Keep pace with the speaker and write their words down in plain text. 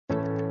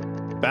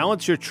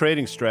Balance your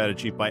trading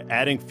strategy by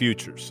adding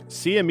futures.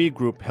 CME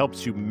Group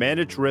helps you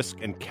manage risk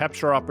and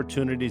capture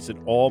opportunities in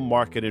all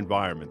market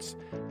environments.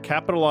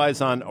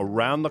 Capitalize on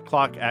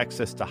around-the-clock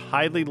access to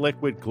highly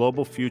liquid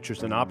global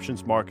futures and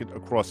options market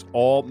across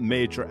all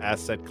major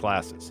asset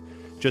classes.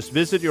 Just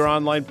visit your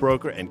online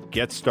broker and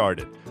get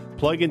started.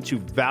 Plug into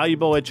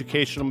valuable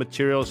educational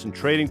materials and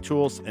trading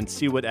tools and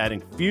see what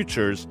adding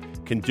futures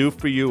can do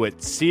for you at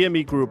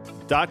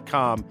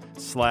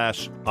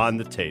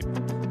cmegroup.com/on-the-tape.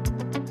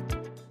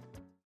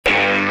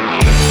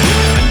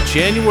 On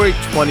January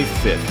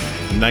 25th,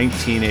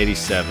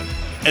 1987,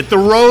 at the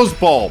Rose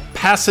Bowl,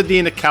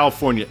 Pasadena,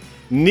 California,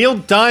 Neil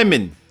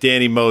Diamond,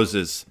 Danny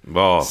Moses,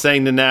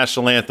 sang the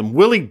national anthem.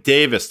 Willie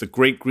Davis, the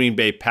great Green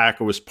Bay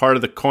Packer, was part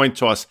of the coin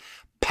toss.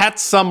 Pat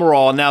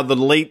Summerall, now the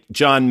late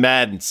John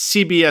Madden,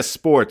 CBS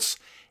Sports.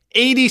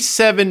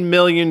 87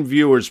 million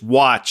viewers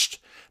watched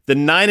the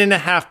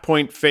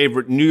 9.5-point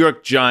favorite New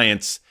York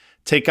Giants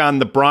take on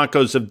the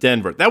Broncos of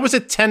Denver. That was a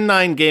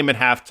 10-9 game at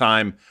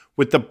halftime,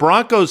 with the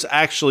Broncos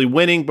actually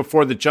winning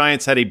before the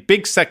Giants had a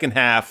big second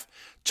half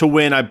to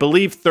win, I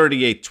believe,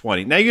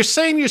 38-20. Now, you're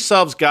saying to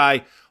yourselves,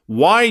 Guy,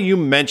 why are you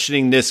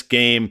mentioning this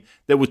game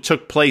that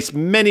took place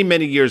many,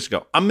 many years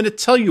ago? I'm going to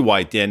tell you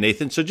why, Dan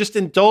Nathan, so just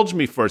indulge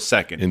me for a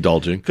second.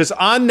 Indulging. Because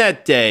on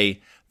that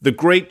day, the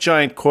great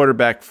Giant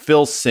quarterback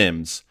Phil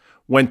Simms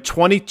went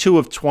 22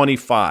 of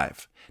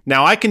 25.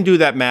 Now, I can do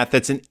that math.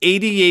 That's an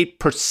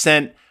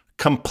 88%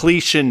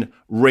 completion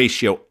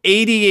ratio.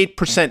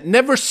 88%.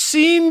 Never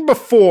seen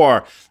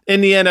before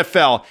in the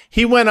NFL.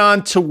 He went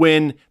on to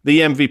win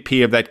the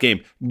MVP of that game.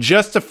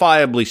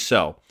 Justifiably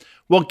so.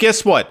 Well,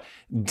 guess what?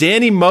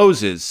 Danny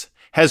Moses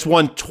has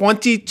won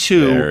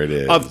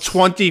 22 of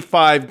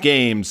 25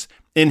 games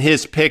in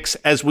his picks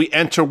as we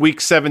enter Week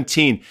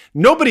 17.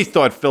 Nobody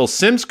thought Phil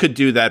Simms could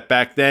do that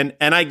back then,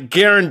 and I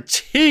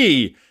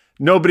guarantee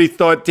nobody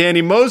thought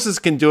Danny Moses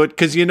can do it,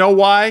 because you know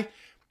why?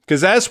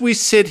 Because as we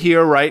sit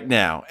here right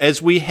now,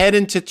 as we head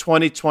into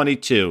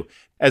 2022,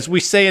 as we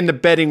say in the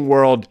betting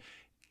world,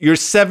 you're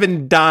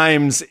 7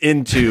 dimes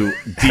into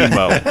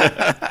Demo.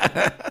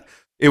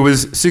 It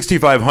was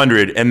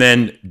 6,500, and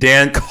then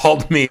Dan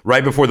called me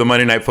right before the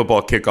Monday Night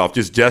Football kickoff,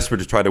 just desperate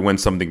to try to win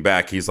something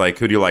back. He's like,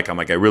 who do you like? I'm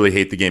like, I really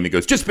hate the game. He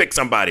goes, just pick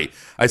somebody.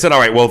 I said, all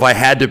right, well, if I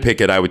had to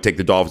pick it, I would take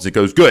the Dolphins. He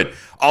goes, good,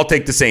 I'll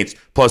take the Saints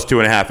plus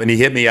 2.5. And he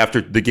hit me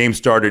after the game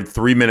started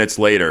 3 minutes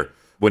later.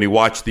 When he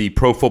watched the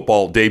pro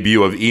football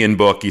debut of Ian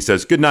Book, he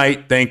says, good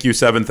night, thank you,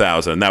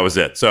 7,000. That was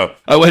it. So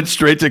I went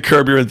straight to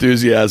Curb Your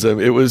Enthusiasm.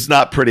 It was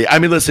not pretty. I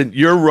mean, listen,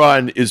 your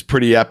run is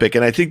pretty epic.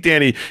 And I think,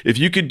 Danny, if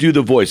you could do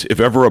the voice,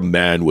 if ever a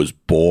man was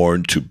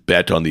born to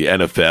bet on the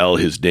NFL,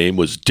 his name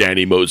was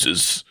Danny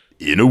Moses.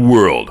 In a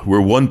world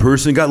where one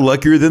person got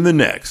luckier than the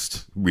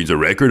next, reads a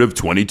record of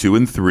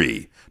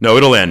 22-3. No,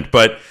 it'll end.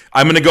 But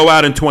I'm going to go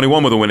out in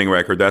 21 with a winning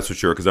record, that's for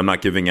sure, because I'm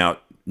not giving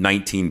out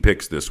 19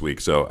 picks this week,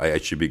 so I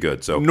should be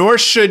good. So nor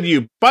should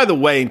you. By the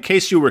way, in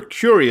case you were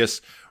curious,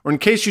 or in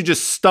case you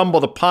just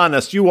stumbled upon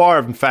us, you are,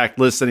 in fact,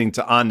 listening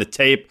to On the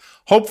Tape.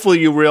 Hopefully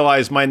you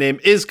realize my name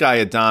is Guy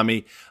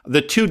Adami.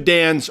 The two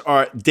Dans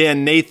are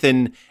Dan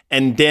Nathan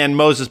and Dan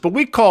Moses, but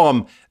we call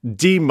him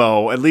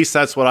Demo. At least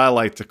that's what I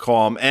like to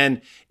call him.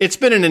 And it's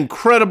been an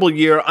incredible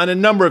year on a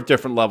number of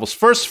different levels.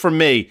 First, for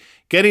me,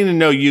 getting to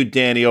know you,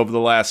 Danny, over the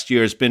last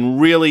year has been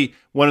really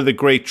one of the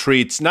great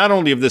treats, not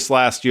only of this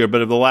last year,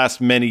 but of the last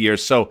many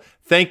years. So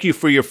thank you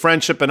for your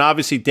friendship. And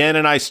obviously, Dan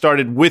and I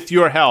started with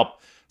your help,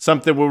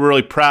 something we're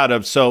really proud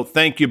of. So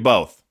thank you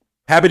both.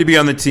 Happy to be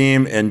on the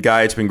team. And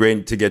Guy, it's been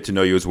great to get to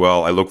know you as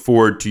well. I look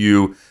forward to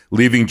you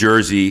leaving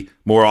Jersey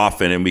more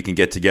often and we can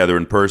get together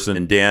in person.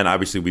 And Dan,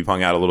 obviously, we've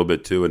hung out a little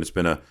bit too, and it's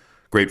been a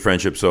great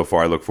friendship so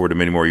far. I look forward to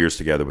many more years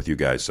together with you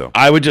guys. So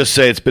I would just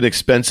say it's been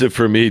expensive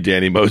for me,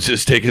 Danny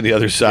Moses, taking the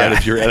other side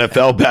of your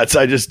NFL bets.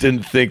 I just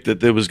didn't think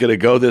that it was going to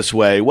go this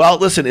way. Well,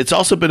 listen, it's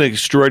also been an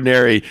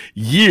extraordinary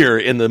year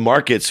in the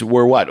markets.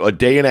 We're a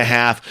day and a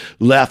half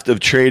left of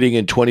trading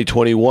in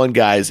 2021,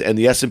 guys, and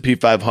the S&P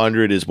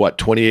 500 is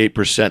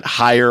 28%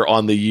 higher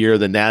on the year.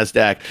 The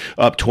NASDAQ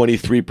up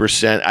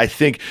 23%. I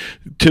think,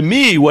 to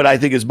me, what I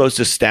think is most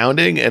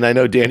astounding, and I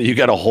know, Danny, you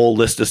got a whole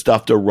list of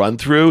stuff to run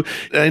through,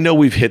 and I know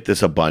we've hit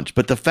this a bunch,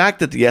 but the fact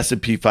that the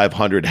S&P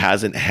 500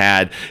 hasn't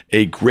had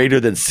a greater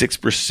than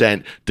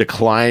 6%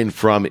 decline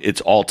from its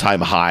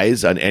all-time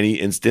highs on any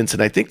instance,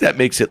 and I think that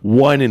makes it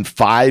 1 in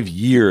 5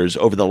 years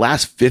over the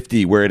last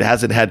 50 where it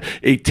hasn't had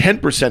a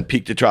 10%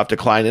 peak to trough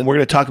decline. And we're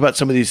going to talk about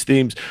some of these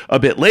themes a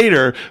bit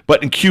later,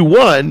 but in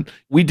Q1,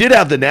 we did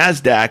have the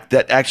NASDAQ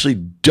that actually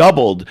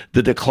doubled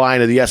the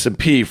decline of the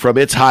S&P from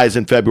its highs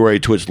in February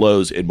to its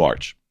lows in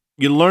March.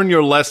 You learn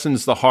your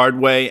lessons the hard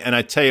way, and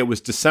I tell you, it was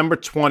December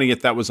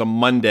 20th, that was a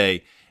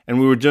Monday, and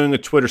we were doing a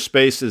Twitter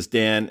Spaces,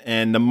 Dan,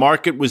 and the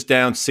market was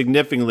down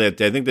significantly that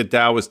day. I think the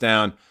Dow was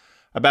down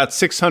about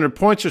 600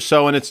 points or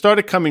so, and it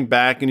started coming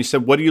back, and you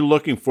said, what are you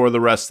looking for the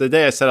rest of the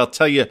day? I said, I'll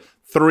tell you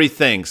 3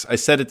 things. I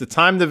said at the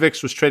time the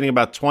VIX was trading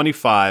about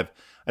 25.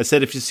 I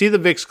said, if you see the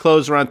VIX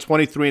close around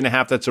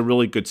 23.5, that's a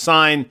really good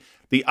sign.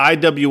 The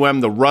IWM,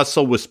 the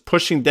Russell, was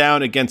pushing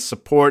down against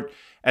support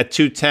at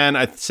 210.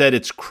 I said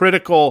it's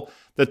critical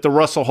that the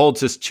Russell holds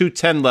this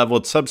 210 level.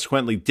 It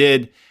subsequently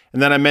did.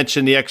 And then I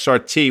mentioned the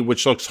XRT,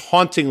 which looks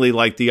hauntingly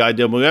like the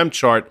IWM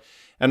chart,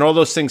 and all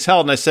those things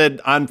held. And I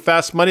said on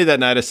Fast Money that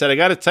night, I said, I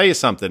got to tell you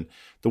something.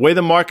 The way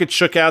the market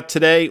shook out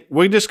today,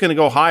 we're just going to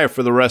go higher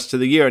for the rest of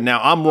the year. Now,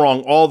 I'm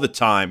wrong all the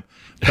time,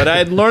 but I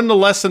had learned the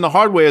lesson the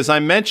hard way, as I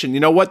mentioned. You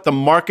know what? The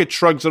market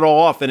shrugs it all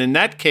off. And in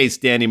that case,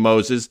 Danny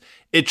Moses,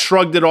 it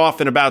shrugged it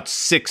off in about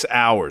 6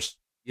 hours.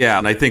 Yeah,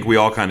 and I think we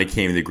all kind of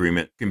came to the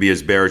agreement. It can be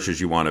as bearish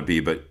as you want to be,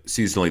 but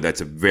seasonally,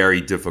 that's a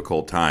very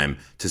difficult time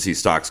to see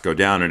stocks go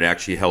down, and it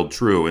actually held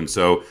true. And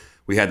so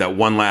we had that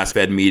one last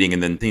Fed meeting,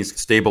 and then things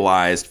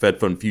stabilized. Fed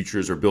fund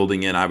futures are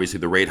building in, obviously,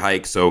 the rate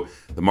hike. So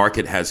the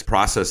market has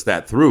processed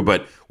that through.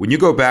 But when you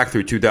go back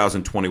through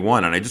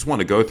 2021, and I just want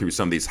to go through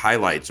some of these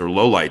highlights or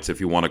lowlights,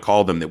 if you want to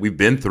call them, that we've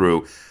been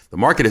through, the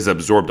market has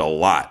absorbed a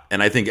lot.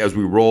 And I think as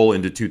we roll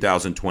into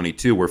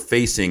 2022, we're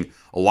facing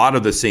a lot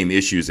of the same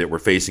issues that we're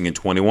facing in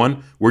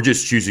 21. We're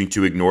just choosing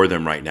to ignore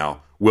them right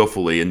now,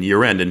 willfully in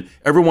year end. And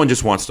everyone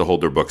just wants to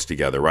hold their books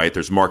together, right?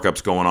 There's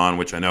markups going on,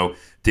 which I know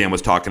Dan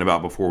was talking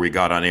about before we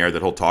got on air,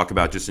 that he'll talk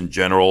about just in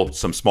general,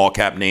 some small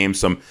cap names,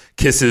 some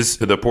kisses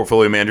to the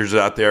portfolio managers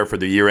out there for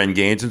the year end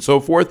gains and so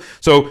forth.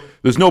 So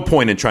there's no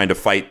point in trying to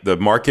fight the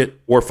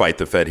market or fight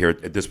the Fed here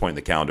at this point in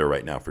the calendar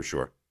right now, for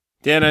sure.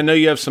 Dan, I know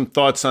you have some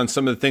thoughts on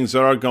some of the things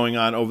that are going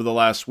on over the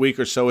last week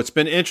or so. It's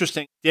been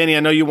interesting. Danny, I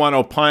know you want to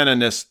opine on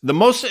this. The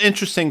most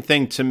interesting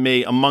thing to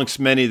me amongst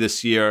many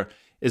this year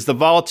is the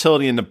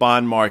volatility in the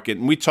bond market.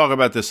 And we talk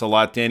about this a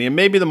lot, Danny, and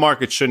maybe the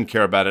market shouldn't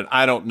care about it.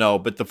 I don't know.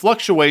 But the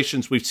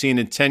fluctuations we've seen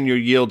in 10-year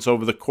yields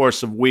over the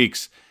course of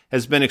weeks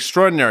has been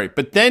extraordinary.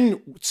 But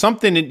then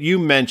something that you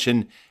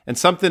mentioned, and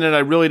something that I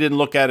really didn't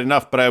look at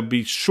enough, but I would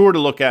be sure to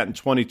look at in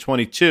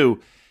 2022,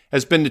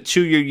 has been the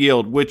 2-year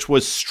yield, which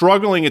was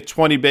struggling at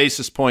 20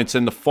 basis points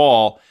in the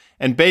fall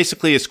and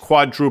basically has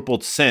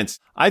quadrupled since.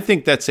 I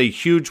think that's a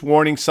huge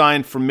warning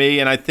sign for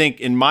me. And I think,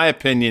 in my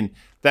opinion,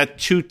 that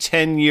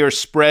 2-10-year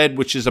spread,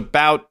 which is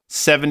about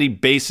 70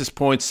 basis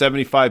points,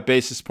 75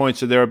 basis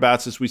points or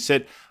thereabouts as we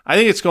sit, I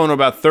think it's going to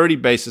about 30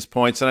 basis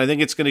points. And I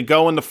think it's going to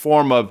go in the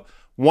form of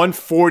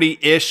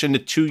 140-ish in the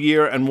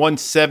 2-year and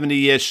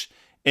 170-ish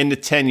in the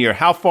 10-year.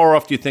 How far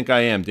off do you think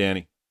I am,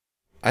 Danny?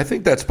 I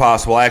think that's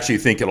possible. I actually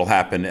think it'll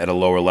happen at a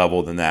lower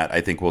level than that. I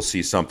think we'll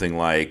see something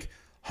like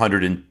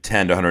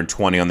 110 to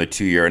 120 on the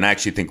 2-year. And I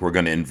actually think we're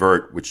going to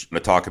invert, which I'm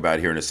going to talk about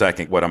here in a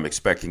second, what I'm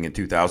expecting in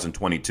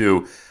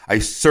 2022. I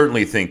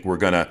certainly think we're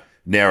going to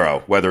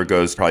narrow, whether it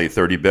goes probably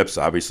 30 bips.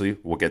 Obviously,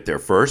 we'll get there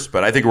first.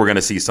 But I think we're going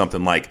to see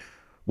something like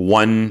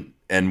 1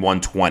 and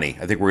 120.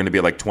 I think we're going to be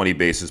at like 20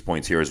 basis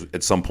points here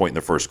at some point in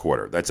the first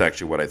quarter. That's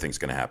actually what I think is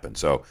going to happen.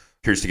 So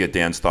curious to get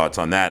Dan's thoughts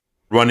on that.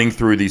 Running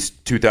through these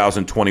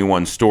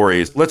 2021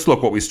 stories, let's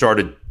look what we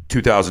started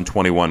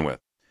 2021 with.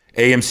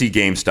 AMC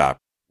GameStop.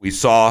 We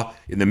saw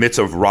in the midst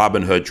of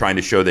Robinhood trying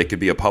to show they could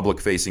be a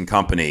public-facing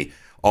company,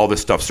 all this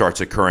stuff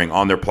starts occurring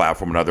on their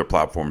platform and other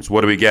platforms.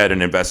 What do we get?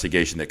 An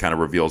investigation that kind of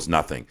reveals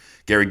nothing.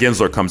 Gary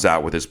Gensler comes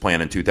out with his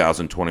plan in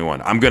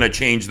 2021. I'm going to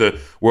change the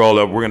world.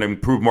 We're going to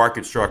improve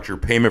market structure,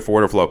 payment for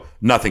order flow.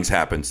 Nothing's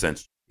happened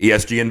since.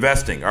 ESG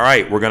investing. All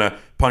right, we're going to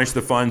punish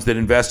the funds that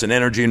invest in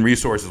energy and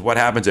resources. What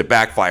happens? It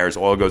backfires.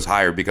 Oil goes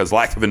higher because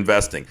lack of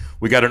investing.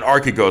 We got an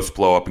Archegos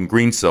blow up in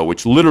Greensill,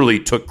 which literally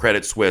took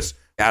Credit Suisse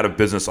out of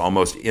business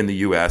almost in the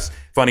U.S.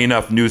 Funny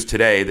enough, news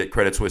today that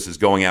Credit Suisse is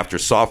going after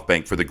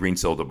SoftBank for the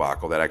Greensill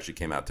debacle. That actually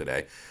came out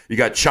today. You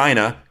got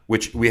China,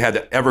 which we had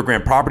the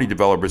Evergrande property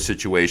developer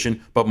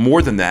situation. But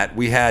more than that,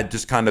 we had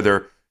just kind of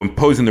their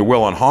imposing their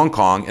will on Hong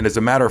Kong. And as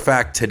a matter of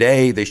fact,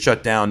 today they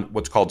shut down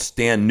what's called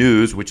Stand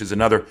News, which is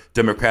another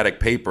Democratic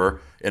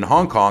paper in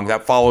Hong Kong.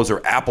 That follows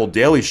their Apple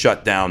Daily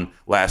shutdown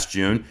last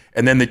June.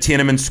 And then the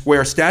Tiananmen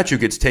Square statue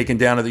gets taken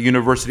down at the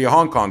University of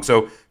Hong Kong.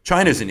 So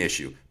China's an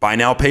issue. Buy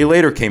now, pay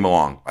later came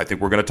along. I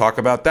think we're going to talk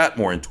about that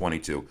more in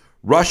 22.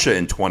 Russia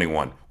in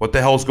 21. What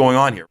the hell's going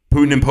on here?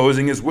 Putin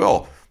imposing his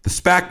will. The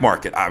SPAC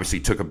market obviously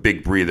took a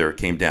big breather. It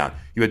came down.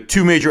 You had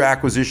 2 major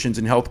acquisitions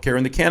in healthcare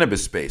in the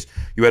cannabis space.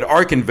 You had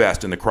ARK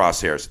Invest in the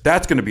crosshairs.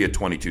 That's going to be a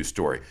 22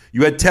 story.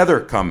 You had Tether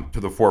come to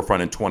the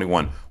forefront in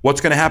 21. What's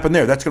going to happen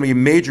there? That's going to be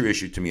a major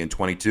issue to me in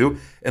 22.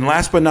 And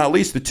last but not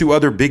least, the 2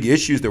 other big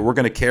issues that we're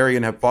going to carry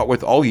and have fought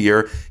with all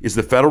year is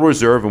the Federal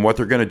Reserve and what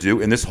they're going to do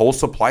and this whole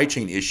supply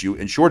chain issue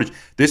and shortage.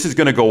 This is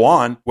going to go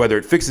on, whether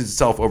it fixes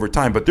itself over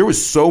time. But there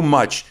was so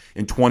much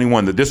in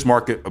 21 that this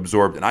market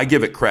absorbed, and I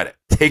give it credit,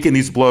 taking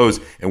these blows.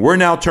 And we're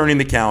now turning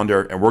the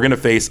calendar, and we're going to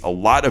face a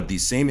lot of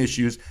these same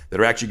issues that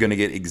are actually going to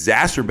get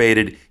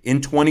exacerbated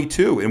in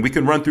 22. And we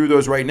can run through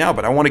those right now,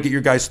 but I want to get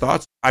your guys'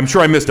 thoughts. I'm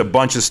sure I missed a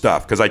bunch of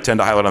stuff because I tend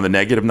to highlight on the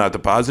negative, not the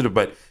positive.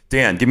 But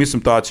Dan, give me some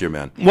thoughts here,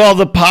 man. Well,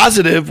 the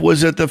positive was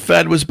that the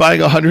Fed was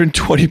buying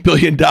 $120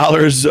 billion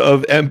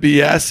of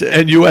MBS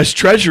and U.S.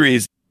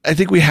 Treasuries. I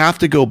think we have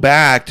to go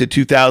back to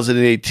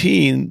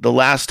 2018, the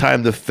last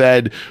time the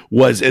Fed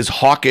was as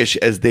hawkish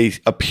as they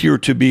appear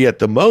to be at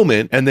the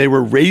moment, and they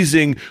were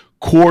raising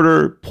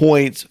quarter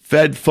points.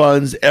 Fed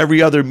funds,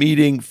 every other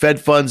meeting, Fed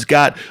funds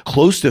got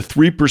close to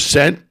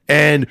 3%.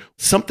 And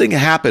something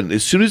happened.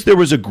 As soon as there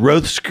was a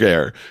growth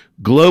scare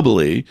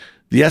globally,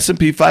 the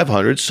S&P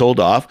 500 sold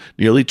off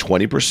nearly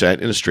 20%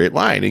 in a straight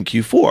line in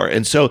Q4.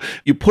 And so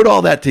you put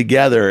all that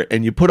together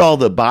and you put all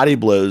the body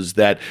blows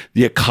that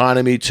the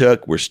economy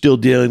took. We're still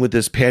dealing with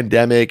this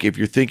pandemic. If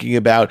you're thinking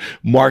about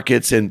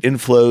markets and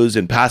inflows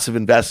and passive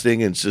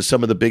investing and so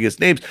some of the biggest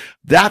names,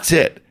 that's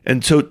it.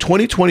 And so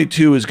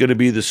 2022 is going to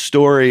be the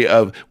story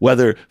of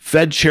whether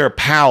Fed Chair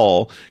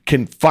Powell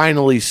can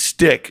finally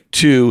stick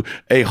to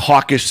a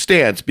hawkish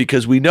stance,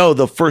 because we know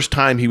the first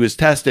time he was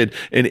tested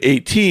in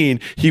 2018,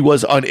 he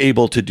was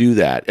unable to do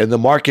that. And the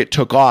market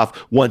took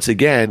off once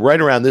again right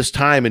around this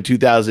time in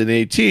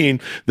 2018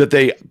 that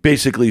they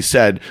basically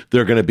said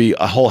they're going to be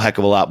a whole heck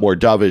of a lot more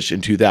dovish in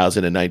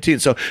 2019.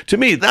 So to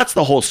me, that's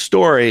the whole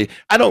story.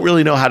 I don't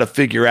really know how to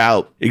figure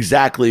out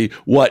exactly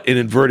what an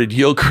inverted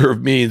yield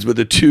curve means with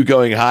the two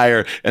going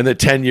higher and the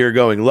 10-year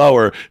going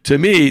lower. To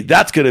me,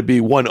 that's going to be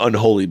one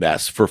unholy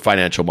mess for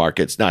financial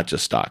markets, not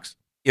just stocks.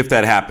 If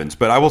that happens.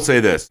 But I will say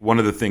this, one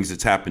of the things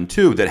that's happened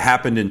too, that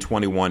happened in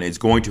 21 is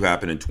going to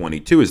happen in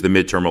 22 is the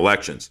midterm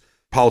elections.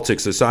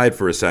 Politics aside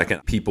for a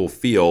second, people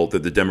feel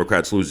that the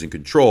Democrats losing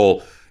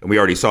control, and we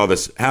already saw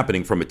this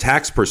happening from a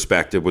tax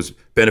perspective, was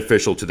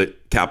beneficial to the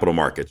capital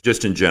markets,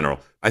 just in general.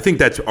 I think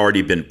that's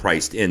already been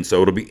priced in.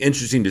 So it'll be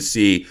interesting to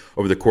see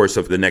over the course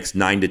of the next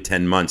 9 to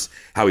 10 months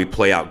how we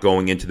play out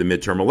going into the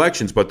midterm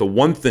elections. But the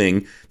one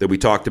thing that we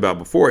talked about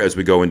before as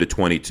we go into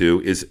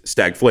 22 is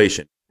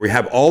stagflation. We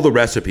have all the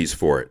recipes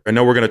for it. I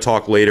know we're going to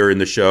talk later in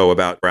the show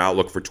about our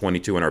outlook for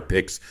 22 and our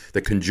picks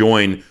that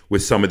conjoin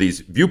with some of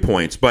these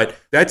viewpoints, but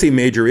that's a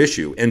major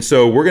issue. And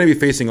so we're going to be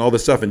facing all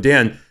this stuff. And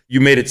Dan,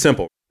 you made it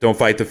simple. Don't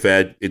fight the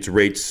Fed. It's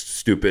rates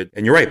stupid.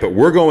 And you're right, but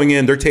we're going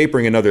in, they're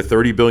tapering another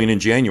 $30 billion in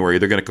January.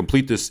 They're going to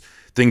complete this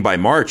thing by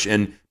March.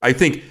 And I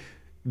think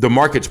the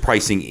market's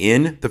pricing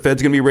in the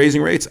Fed's going to be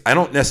raising rates. I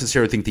don't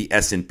necessarily think the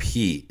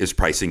S&P is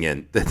pricing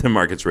in that the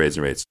market's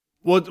raising rates.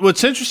 Well,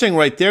 what's interesting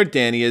right there,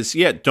 Danny, is,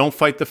 don't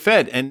fight the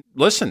Fed. And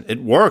listen,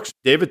 it works.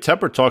 David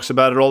Tepper talks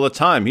about it all the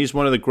time. He's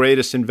one of the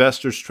greatest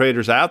investors,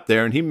 traders out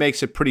there, and he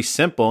makes it pretty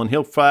simple. And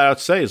he'll flat out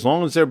say, as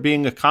long as they're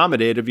being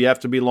accommodative, you have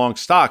to be long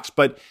stocks.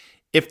 But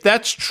if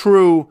that's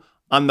true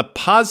on the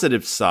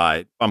positive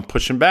side, I'm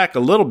pushing back a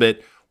little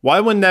bit.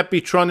 Why wouldn't that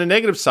be true on the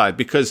negative side?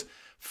 Because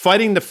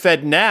fighting the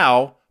Fed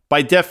now,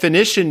 by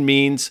definition,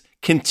 means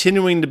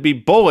continuing to be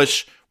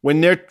bullish when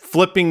they're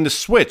flipping the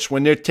switch,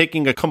 when they're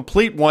taking a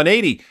complete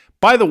 180.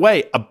 By the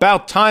way,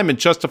 about time, and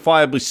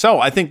justifiably so.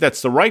 I think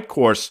that's the right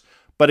course.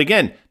 But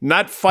again,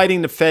 not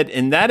fighting the Fed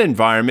in that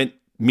environment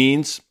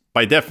means,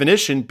 by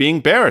definition, being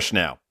bearish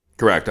now.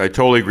 Correct. I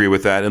totally agree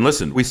with that. And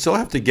listen, we still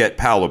have to get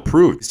Powell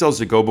approved. He still has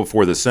to go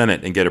before the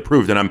Senate and get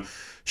approved. And I'm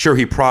sure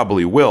he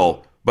probably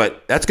will.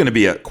 But that's going to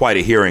be quite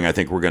a hearing, I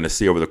think we're going to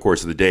see over the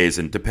course of the days,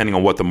 and depending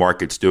on what the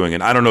market's doing.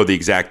 And I don't know the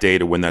exact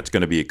date of when that's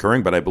going to be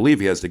occurring, but I believe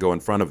he has to go in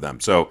front of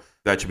them. So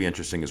that should be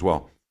interesting as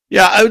well.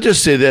 Yeah, I would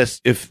just say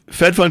this. If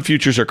Fed fund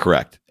futures are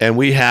correct, and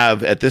we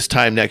have at this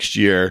time next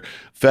year,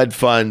 Fed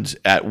funds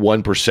at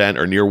 1%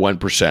 or near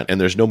 1%, and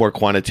there's no more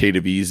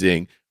quantitative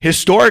easing,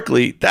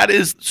 historically, that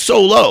is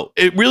so low.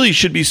 It really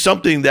should be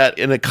something that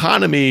an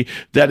economy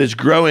that is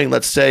growing,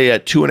 let's say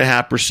at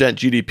 2.5%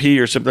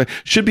 GDP or something,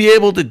 should be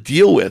able to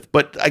deal with.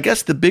 But I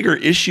guess the bigger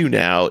issue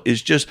now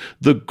is just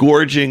the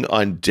gorging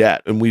on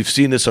debt. And we've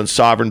seen this on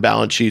sovereign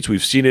balance sheets.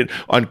 We've seen it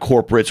on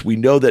corporates. We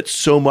know that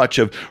so much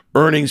of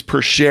earnings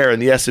per share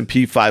in the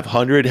S&P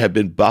 500 have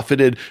been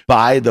buffeted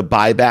by the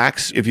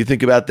buybacks, if you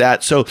think about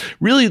that. So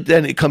really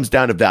then it comes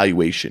down to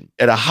valuation.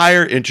 At a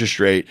higher interest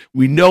rate,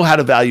 we know how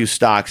to value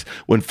stocks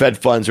when Fed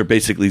funds are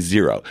basically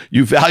zero.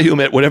 You value them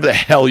at whatever the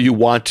hell you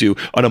want to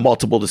on a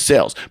multiple to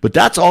sales. But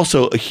that's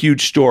also a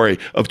huge story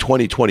of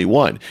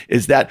 2021,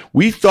 is that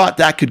we thought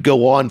that could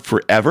go on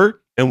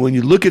forever. And when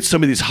you look at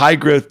some of these high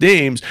growth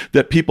names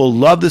that people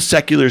love the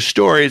secular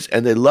stories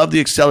and they love the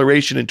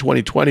acceleration in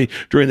 2020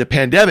 during the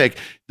pandemic,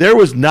 there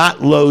was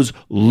not lows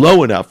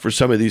low enough for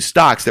some of these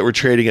stocks that were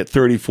trading at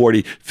 30,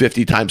 40,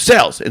 50 times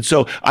sales. And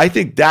so I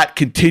think that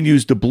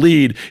continues to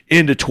bleed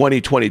into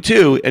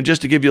 2022. And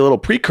just to give you a little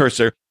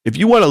precursor, if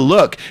you want to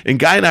look, and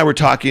Guy and I were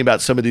talking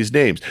about some of these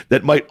names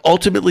that might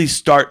ultimately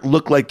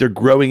look like they're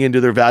growing into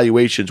their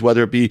valuations,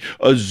 whether it be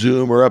a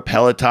Zoom or a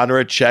Peloton or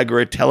a Chegg or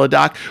a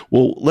Teladoc.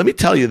 Well, let me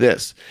tell you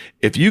this.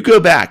 If you go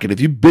back and if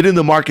you've been in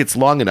the markets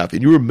long enough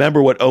and you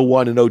remember what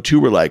 01 and 02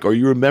 were like, or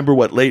you remember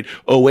what late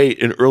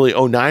 08 and early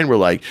 09 were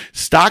like,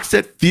 stocks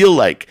that feel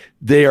like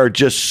they are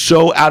just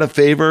so out of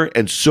favor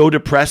and so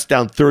depressed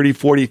down 30,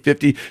 40,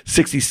 50,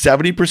 60,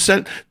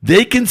 70%,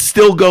 they can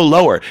still go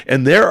lower.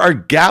 And there are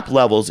gap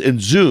levels in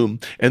Zoom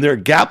and there are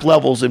gap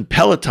levels in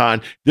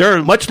Peloton. There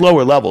are much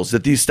lower levels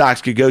that these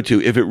stocks could go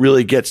to if it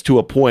really gets to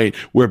a point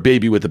where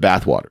baby with the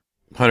bathwater.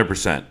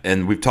 100%.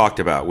 And we've talked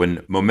about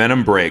when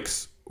momentum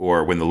breaks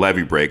or when the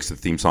levee breaks, the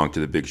theme song to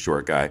The Big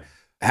Short, Guy,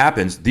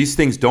 happens, these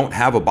things don't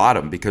have a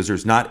bottom because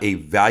there's not a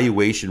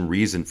valuation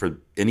reason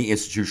for any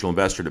institutional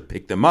investor to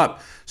pick them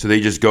up. So they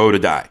just go to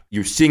die.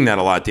 You're seeing that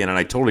a lot, Dan, and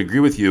I totally agree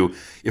with you.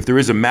 If there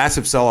is a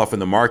massive sell-off in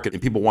the market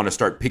and people want to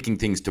start picking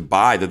things to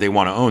buy that they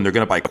want to own, they're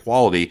going to buy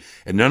quality.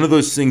 And none of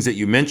those things that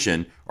you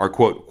mentioned are,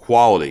 quote,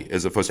 quality,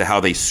 as opposed to how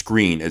they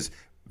screen as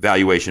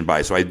valuation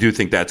buy. So I do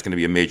think that's going to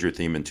be a major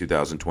theme in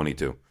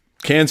 2022.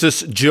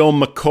 Kansas, Jill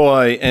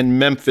McCoy, and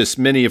Memphis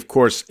Minnie, of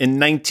course, in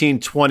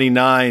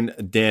 1929,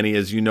 Danny,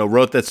 as you know,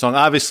 wrote that song,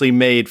 obviously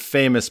made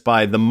famous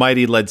by the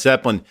mighty Led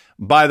Zeppelin.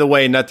 By the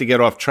way, not to get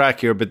off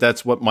track here, but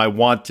that's what I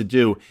want to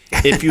do.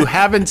 If you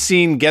haven't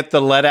seen Get the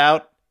Let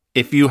Out,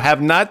 if you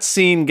have not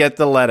seen Get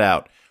the Let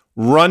Out,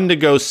 run to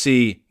go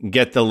see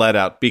Get the Let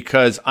Out,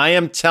 because I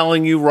am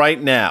telling you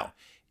right now,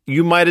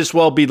 you might as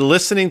well be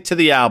listening to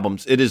the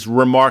albums. It is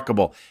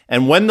remarkable.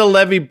 And when the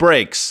levee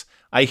breaks,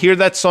 I hear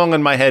that song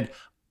in my head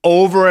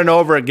over and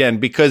over again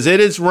because it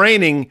is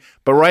raining,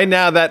 but right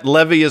now that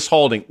levee is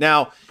holding.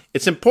 Now,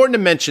 it's important to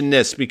mention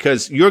this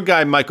because your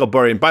guy, Michael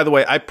Burry, and by the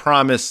way, I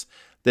promise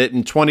that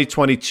in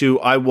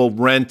 2022, I will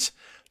rent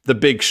The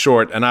Big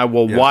Short and I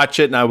will watch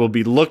it and I will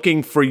be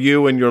looking for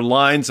you and your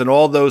lines and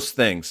all those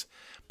things.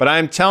 But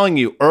I'm telling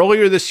you,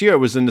 earlier this year, it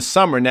was in the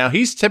summer. Now,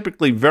 he's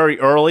typically very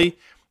early.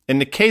 In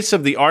the case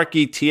of the ARK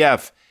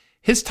ETF,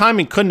 his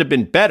timing couldn't have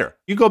been better.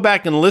 You go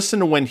back and listen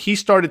to when he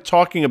started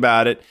talking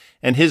about it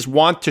and his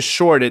want to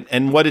short it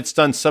and what it's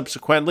done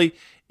subsequently.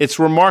 It's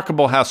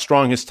remarkable how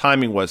strong his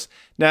timing was.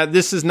 Now,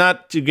 this is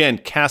not to, again,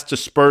 cast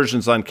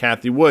aspersions on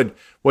Cathie Wood.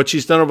 What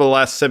she's done over the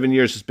last 7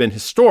 years has been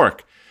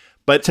historic.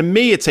 But to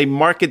me, it's a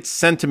market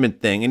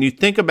sentiment thing. And you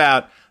think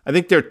about, I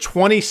think there are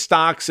 20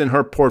 stocks in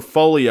her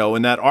portfolio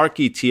in that ARK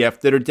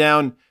ETF that are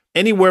down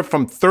anywhere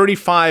from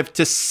 35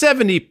 to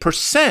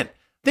 70%.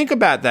 Think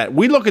about that.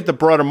 We look at the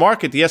broader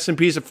market, the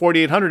S&P is at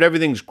 4,800,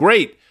 everything's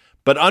great.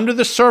 But under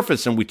the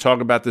surface, and we talk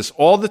about this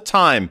all the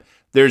time,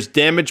 there's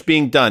damage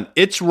being done.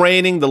 It's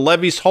raining, the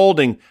levee's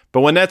holding,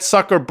 but when that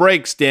sucker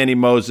breaks, Danny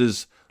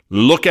Moses,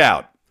 look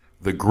out.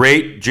 The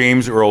great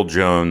James Earl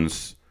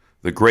Jones,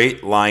 the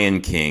great Lion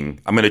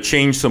King. I'm going to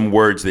change some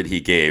words that he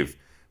gave.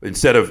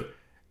 Instead of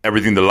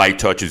everything the light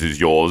touches is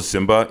yours,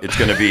 Simba, it's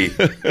going to be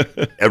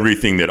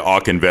everything that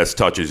ARK Invest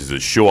touches is a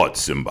short,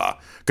 Simba.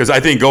 Because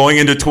I think going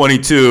into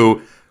 22,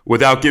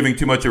 without giving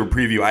too much of a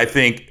preview, I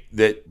think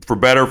that for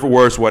better, for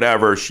worse,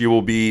 whatever, she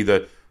will be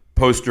the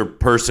poster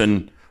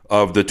person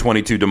of the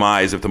 22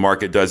 demise if the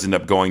market does end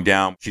up going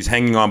down. She's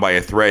hanging on by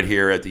a thread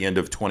here at the end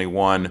of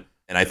 21.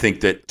 And I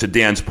think that, to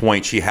Dan's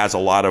point, she has a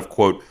lot of,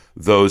 quote,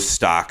 those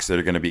stocks that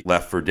are going to be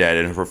left for dead.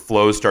 And if her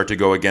flows start to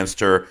go against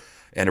her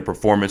and her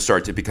performance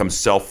starts to become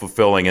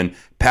self-fulfilling. And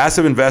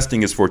passive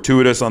investing is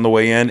fortuitous on the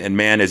way in, and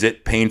man, is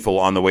it painful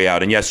on the way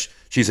out. And yes,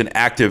 she's an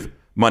active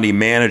money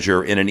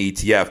manager in an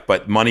ETF,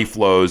 but money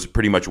flows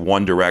pretty much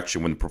one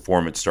direction when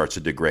performance starts to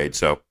degrade.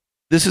 So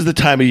this is the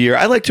time of year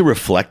I like to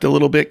reflect a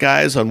little bit,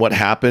 guys, on what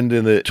happened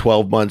in the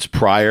 12 months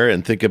prior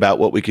and think about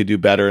what we could do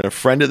better. And a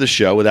friend of the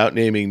show, without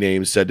naming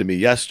names, said to me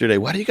yesterday,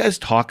 why do you guys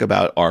talk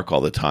about ARK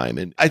all the time?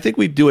 And I think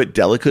we do it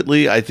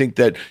delicately. I think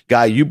that,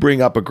 Guy, you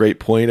bring up a great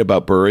point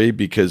about Burry,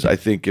 because I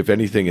think, if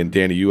anything, and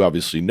Danny, you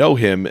obviously know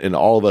him, and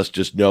all of us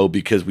just know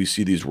because we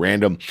see these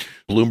random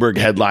Bloomberg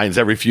headlines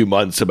every few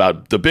months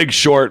about The Big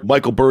Short,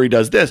 Michael Burry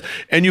does this,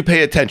 and you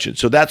pay attention.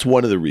 So that's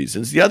one of the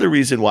reasons. The other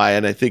reason why,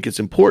 and I think it's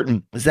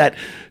important, is that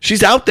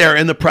she's out there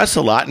in the press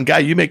a lot. And Guy,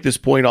 you make this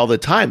point all the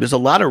time. There's a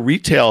lot of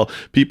retail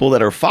people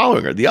that are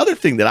following her. The other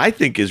thing that I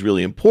think is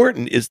really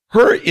important is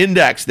her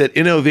index, that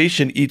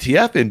innovation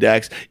ETF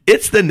index.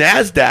 It's the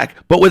NASDAQ,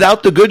 but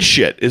without the good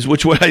shit, is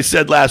what I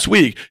said last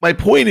week. My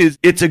point is,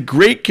 it's a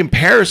great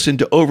comparison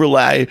to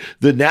overlay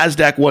the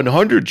NASDAQ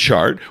 100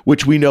 chart,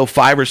 which we know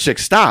 5 or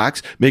 6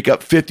 stocks make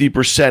up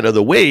 50% of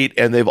the weight,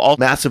 and they've all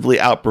massively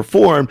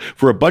outperformed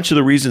for a bunch of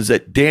the reasons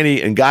that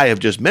Danny and Guy have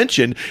just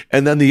mentioned.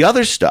 And then the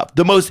other stuff,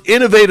 the most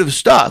innovative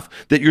stuff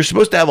that you're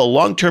supposed to have a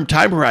long-term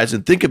time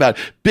horizon, think about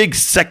big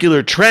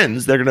secular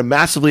trends that are going to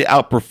massively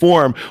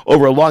outperform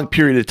over a long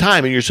period of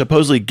time, and you're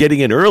supposedly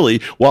getting in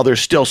early while there's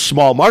still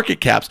small market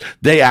caps.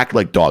 They act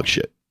like dog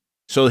shit.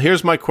 So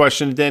here's my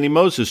question to Danny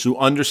Moses, who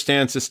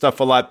understands this stuff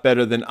a lot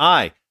better than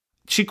I.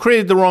 She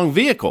created the wrong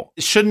vehicle.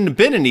 It shouldn't have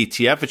been an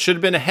ETF. It should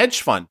have been a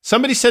hedge fund.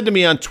 Somebody said to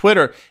me on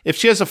Twitter, if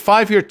she has a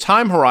 5-year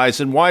time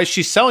horizon, why is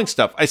she selling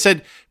stuff? I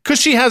said, because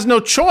she has no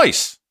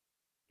choice.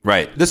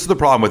 Right. This is the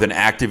problem with an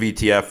active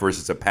ETF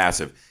versus a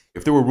passive.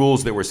 If there were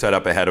rules that were set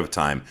up ahead of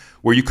time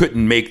where you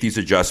couldn't make these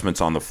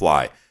adjustments on the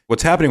fly,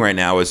 what's happening right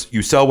now is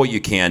you sell what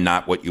you can,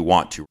 not what you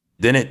want to.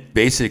 Then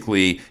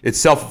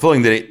it's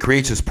self-fulfilling that it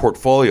creates this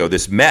portfolio,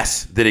 this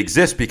mess that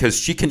exists because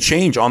she can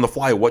change on the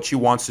fly what she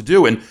wants to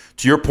do. And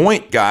to your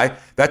point, Guy,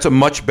 that's a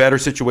much better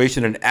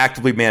situation in an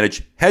actively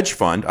managed hedge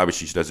fund,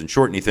 obviously she doesn't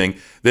short anything,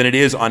 than it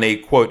is on a,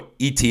 quote,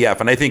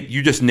 ETF. And I think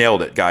you just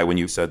nailed it, Guy, when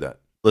you said that.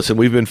 Listen,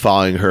 we've been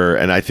following her,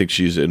 and I think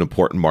she's an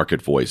important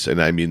market voice,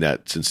 and I mean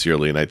that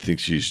sincerely, and I think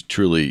she's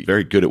truly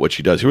very good at what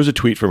she does. Here was a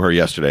tweet from her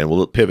yesterday, and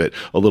we'll pivot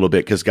a little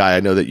bit because, Guy, I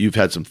know that you've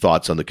had some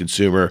thoughts on the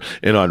consumer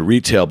and on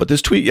retail, but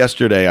this tweet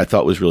yesterday I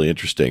thought was really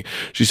interesting.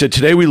 She said,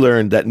 today we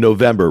learned that in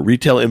November,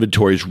 retail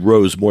inventories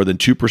rose more than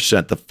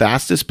 2%, the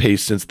fastest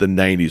pace since the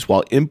 90s,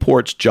 while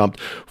imports jumped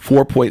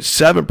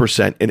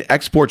 4.7% and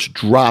exports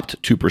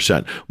dropped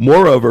 2%.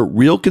 Moreover,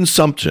 real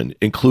consumption,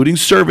 including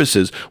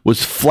services,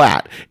 was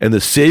flat, and the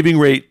saving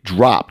rate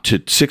dropped to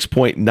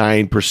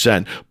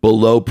 6.9%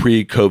 below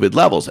pre-COVID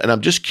levels. And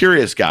I'm just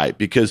curious, Guy,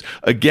 because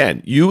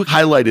again, you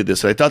highlighted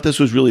this, and I thought this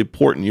was really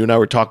important. You and I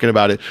were talking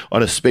about it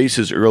on a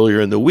Spaces earlier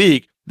in the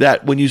week,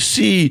 that when you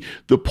see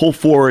the pull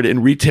forward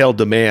in retail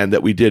demand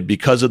that we did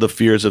because of the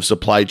fears of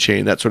supply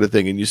chain, that sort of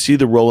thing, and you see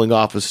the rolling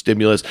off of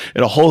stimulus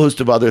and a whole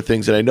host of other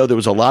things, and I know there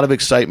was a lot of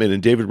excitement,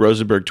 and David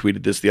Rosenberg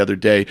tweeted this the other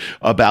day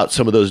about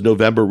some of those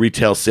November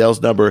retail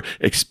sales number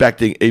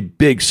expecting a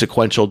big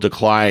sequential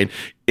decline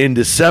in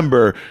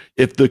December.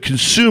 If the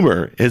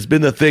consumer has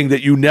been the thing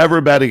that you never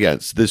bet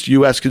against, this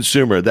U.S.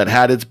 consumer that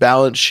had its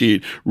balance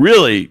sheet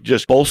really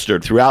just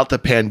bolstered throughout the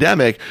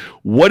pandemic,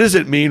 what does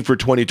it mean for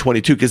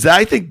 2022? Because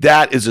I think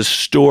that is a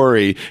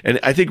story, and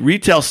I think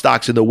retail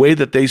stocks and the way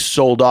that they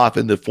sold off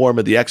in the form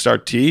of the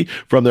XRT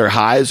from their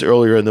highs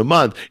earlier in the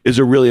month is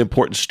a really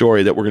important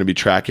story that we're going to be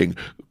tracking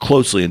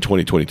closely in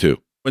 2022.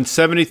 When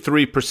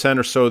 73%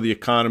 or so of the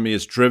economy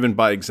is driven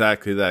by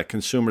exactly that,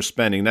 consumer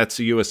spending, that's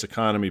the U.S.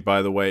 economy,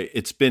 by the way,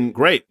 it's been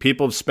great.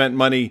 People have spent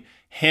money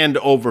hand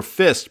over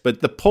fist,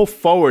 but the pull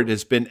forward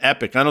has been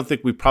epic. I don't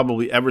think we've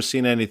probably ever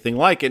seen anything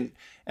like it,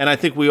 and I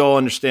think we all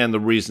understand the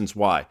reasons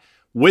why.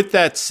 With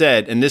that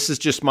said, and this is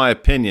just my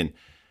opinion,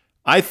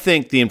 I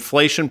think the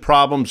inflation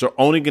problems are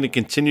only going to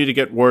continue to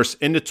get worse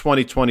into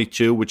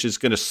 2022, which is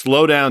going to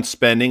slow down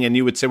spending. And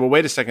you would say, well,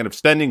 wait a second, if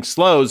spending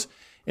slows,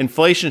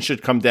 inflation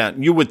should come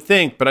down. You would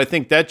think, but I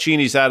think that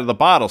genie's out of the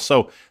bottle.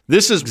 So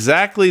this is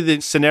exactly the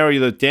scenario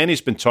that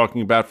Danny's been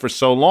talking about for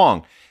so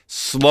long.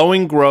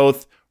 Slowing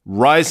growth,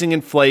 rising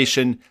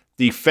inflation.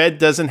 The Fed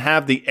doesn't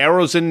have the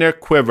arrows in their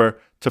quiver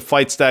to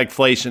fight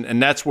stagflation,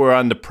 and that's where we're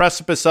on the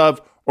precipice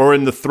of or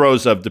in the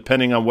throes of,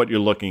 depending on what you're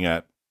looking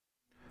at.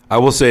 I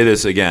will say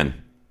this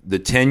again. The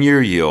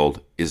 10-year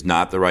yield is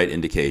not the right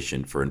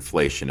indication for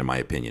inflation, in my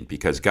opinion,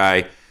 because,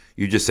 Guy,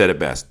 you just said it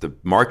best. The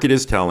market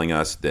is telling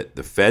us that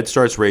the Fed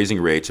starts raising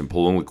rates and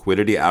pulling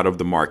liquidity out of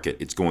the market.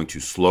 It's going to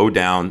slow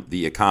down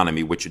the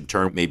economy, which in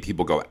turn made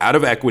people go out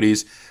of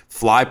equities,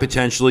 fly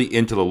potentially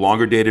into the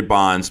longer dated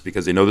bonds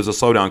because they know there's a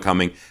slowdown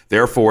coming.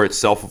 Therefore, it's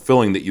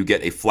self-fulfilling that you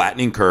get a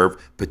flattening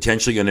curve,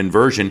 potentially an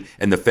inversion,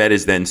 and the Fed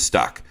is then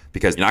stuck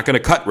because they're not going to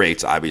cut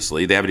rates,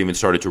 obviously. They haven't even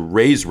started to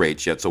raise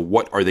rates yet. So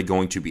what are they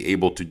going to be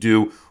able to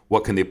do?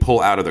 What can they pull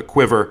out of the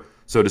quiver,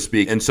 so to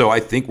speak? And so I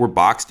think we're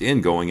boxed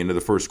in going into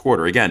the first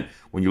quarter. Again,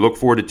 when you look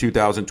forward to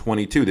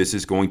 2022, this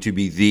is going to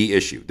be the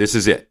issue. This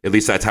is it. At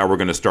least that's how we're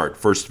going to start.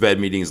 First Fed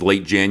meeting is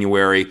late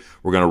January.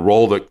 We're going to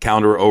roll the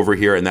counter over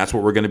here, and that's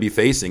what we're going to be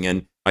facing.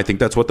 And I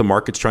think that's what the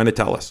market's trying to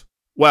tell us.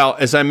 Well,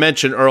 as I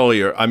mentioned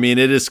earlier, I mean,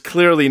 it is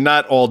clearly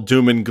not all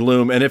doom and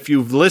gloom. And if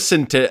you've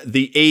listened to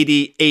the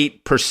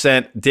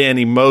 88%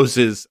 Danny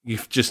Moses,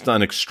 you've just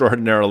done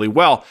extraordinarily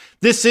well.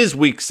 This is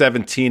week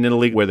 17 in a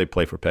league where they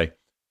play for pay.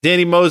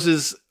 Danny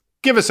Moses,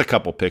 give us a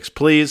couple picks,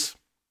 please.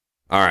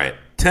 All right.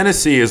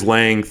 Tennessee is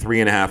laying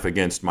 3.5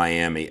 against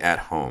Miami at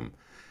home.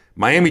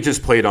 Miami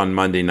just played on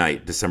Monday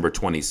night, December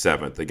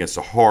 27th, against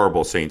a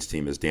horrible Saints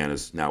team, as Dan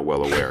is now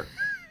well aware.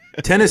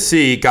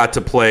 Tennessee got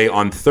to play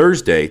on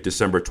Thursday,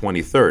 December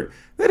 23rd.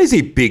 That is a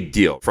big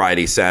deal.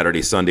 Friday,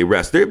 Saturday, Sunday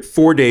rest. They have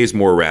 4 days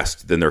more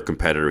rest than their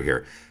competitor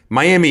here.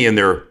 Miami, in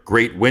their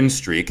great win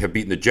streak, have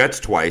beaten the Jets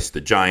twice, the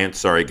Giants,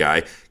 sorry,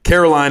 Guy,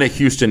 Carolina,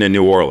 Houston, and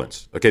New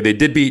Orleans. Okay, they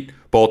did beat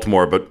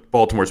Baltimore, but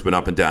Baltimore's been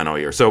up and down all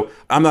year. So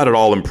I'm not at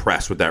all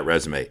impressed with that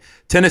resume.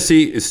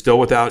 Tennessee is still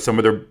without some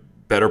of their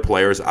better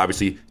players.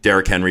 Obviously,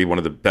 Derrick Henry, one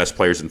of the best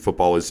players in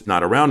football, is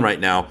not around right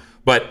now.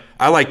 But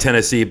I like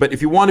Tennessee. But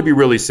if you want to be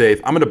really safe,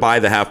 I'm going to buy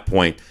the half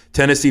point.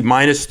 Tennessee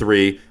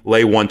 -3,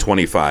 lay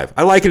 125.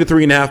 I like it at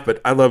 3.5,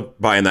 but I love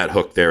buying that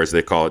hook there, as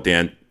they call it,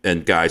 Dan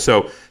and Guy.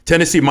 So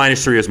Tennessee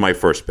 -3 is my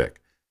first pick.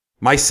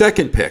 My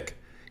second pick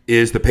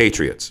is the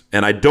Patriots.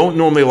 And I don't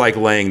normally like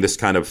laying this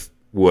kind of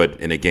wood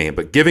in a game,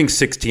 but giving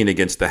 16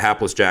 against the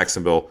hapless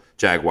Jacksonville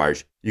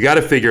Jaguars, you got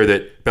to figure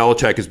that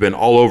Belichick has been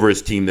all over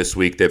his team this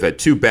week. They've had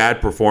 2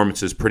 bad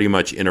performances pretty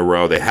much in a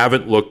row. They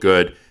haven't looked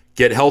good.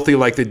 Get healthy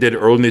like they did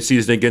early in the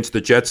season against the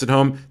Jets at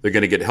home. They're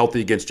going to get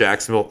healthy against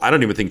Jacksonville. I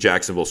don't even think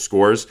Jacksonville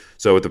scores.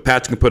 So if the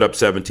Pats can put up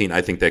 17,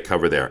 I think they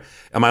cover there.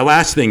 And my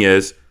last thing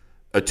is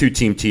a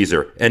 2-team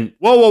teaser. And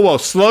whoa,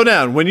 slow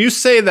down. When you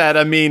say that,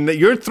 I mean,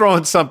 you're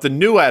throwing something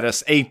new at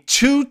us. A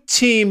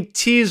 2-team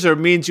teaser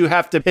means you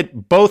have to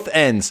hit both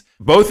ends.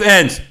 Both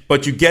ends,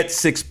 but you get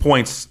 6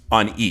 points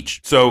on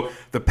each. So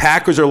the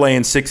Packers are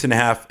laying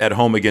 6.5 at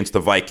home against the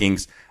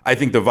Vikings. I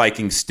think the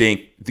Vikings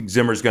stink. I think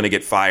Zimmer's going to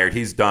get fired.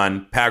 He's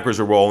done. Packers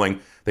are rolling.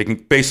 They can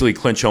basically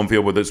clinch home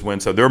field with this win.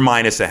 So they're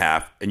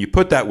 -0.5. And you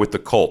put that with the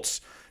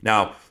Colts.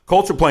 Now,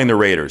 Colts are playing the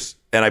Raiders.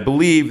 And I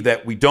believe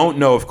that we don't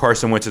know if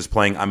Carson Wentz is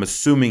playing. I'm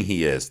assuming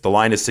he is. The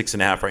line is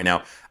 6.5 right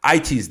now. I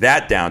tease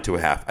that down to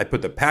a half. I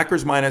put the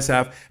Packers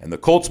 -0.5 and the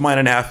Colts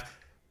 -0.5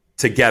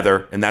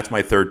 together, and that's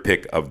my third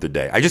pick of the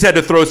day. I just had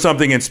to throw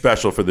something in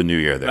special for the new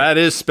year there. That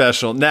is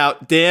special. Now,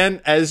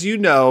 Dan, as you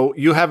know,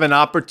 you have an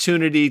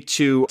opportunity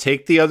to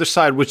take the other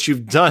side, which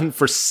you've done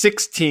for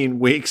 16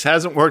 weeks.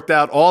 Hasn't worked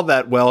out all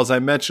that well. As I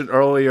mentioned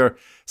earlier,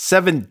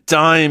 7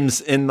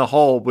 dimes in the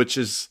hole, which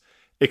is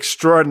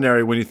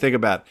extraordinary when you think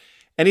about it.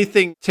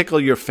 Anything tickle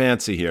your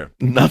fancy here?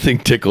 Nothing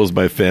tickles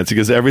my fancy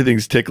because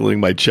everything's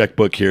tickling my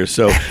checkbook here.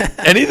 So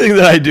anything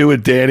that I do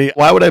with Danny,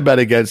 why would I bet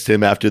against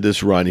him after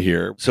this run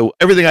here? So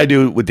everything I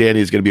do with Danny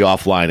is going to be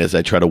offline as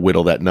I try to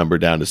whittle that number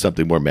down to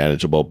something more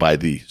manageable by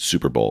the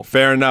Super Bowl.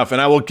 Fair enough. And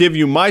I will give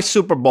you my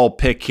Super Bowl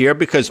pick here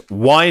because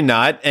why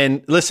not?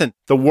 And listen,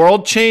 the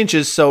world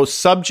changes, so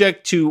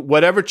subject to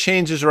whatever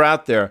changes are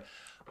out there,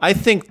 I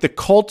think the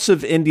Colts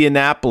of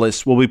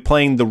Indianapolis will be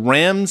playing the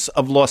Rams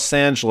of Los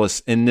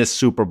Angeles in this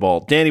Super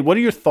Bowl. Danny, what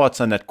are your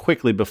thoughts on that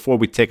quickly before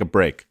we take a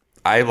break?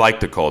 I like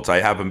the Colts. I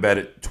have them bet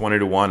at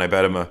 20-1. I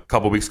bet them a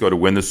couple weeks ago to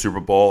win the Super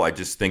Bowl. I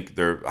just think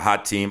they're a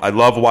hot team. I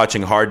love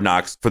watching Hard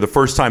Knocks. For the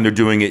first time, they're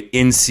doing it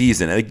in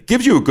season. And it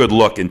gives you a good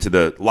look into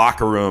the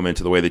locker room,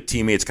 into the way the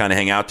teammates kind of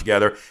hang out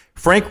together.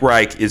 Frank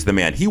Reich is the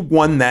man. He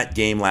won that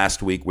game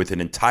last week with an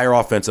entire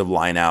offensive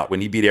line out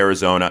when he beat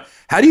Arizona.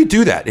 How do you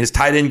do that? His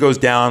tight end goes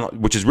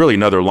down, which is really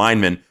another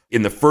lineman,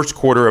 in the first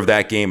quarter of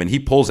that game, and he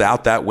pulls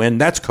out that win.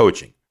 That's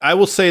coaching. I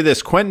will say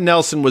this. Quentin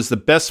Nelson was the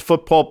best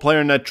football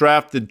player in that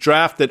draft. The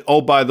draft that,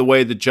 oh, by the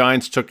way, the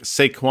Giants took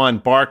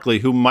Saquon Barkley,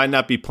 who might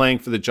not be playing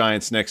for the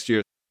Giants next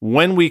year.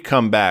 When we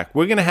come back,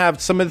 we're going to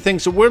have some of the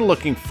things that we're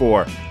looking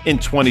for in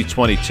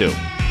 2022.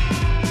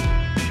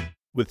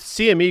 With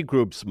CME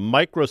Group's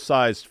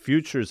micro-sized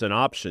futures and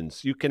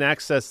options, you can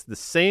access the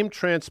same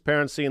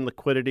transparency and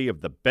liquidity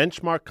of the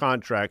benchmark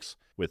contracts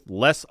with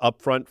less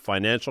upfront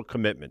financial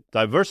commitment.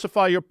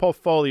 Diversify your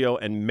portfolio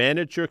and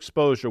manage your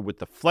exposure with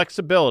the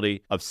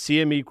flexibility of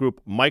CME Group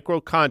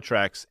micro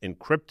contracts in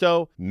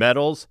crypto,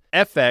 metals,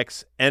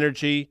 FX,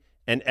 energy,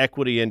 and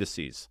equity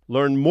indices.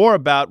 Learn more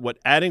about what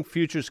adding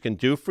futures can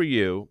do for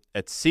you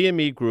at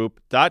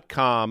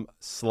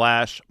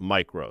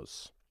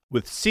cmegroup.com/micros.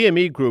 With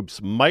CME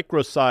Group's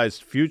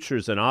micro-sized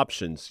futures and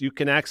options, you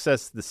can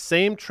access the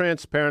same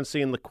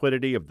transparency and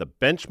liquidity of the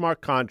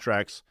benchmark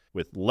contracts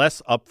with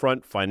less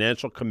upfront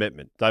financial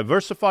commitment.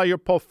 Diversify your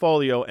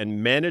portfolio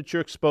and manage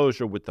your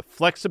exposure with the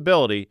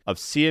flexibility of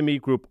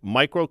CME Group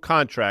micro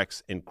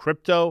contracts in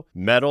crypto,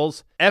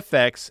 metals,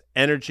 FX,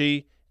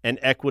 energy, and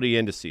equity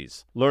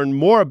indices. Learn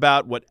more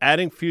about what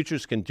adding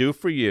futures can do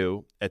for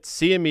you at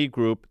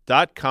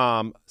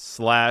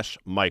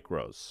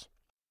cmegroup.com/micros.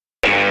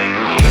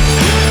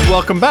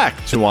 Welcome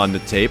back to On the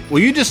Tape.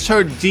 Well, you just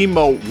heard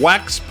Demo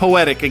wax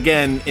poetic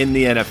again in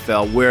the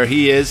NFL, where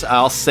he is,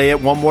 I'll say it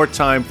one more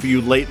time for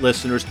you late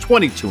listeners,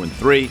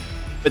 22-3.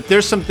 But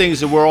there's some things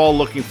that we're all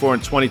looking for in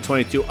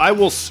 2022. I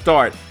will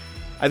start.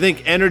 I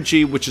think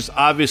energy, which has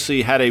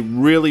obviously had a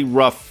really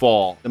rough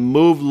fall, the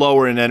move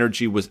lower in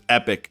energy was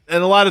epic.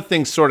 And a lot of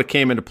things sort of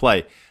came into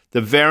play.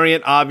 The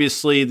variant,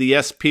 obviously, the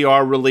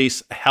SPR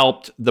release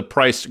helped the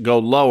price go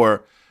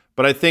lower.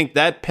 But I think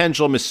that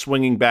pendulum is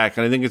swinging back,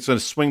 and I think it's going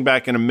to swing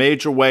back in a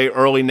major way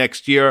early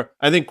next year.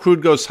 I think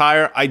crude goes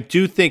higher. I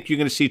do think you're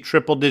going to see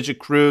triple-digit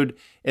crude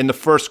in the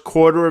first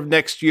quarter of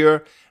next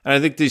year. And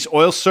I think these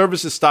oil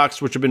services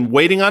stocks, which have been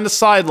waiting on the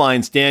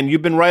sidelines, Dan,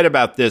 you've been right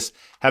about this,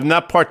 have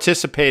not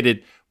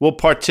participated, will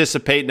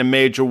participate in a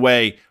major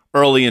way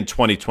early in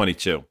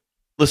 2022.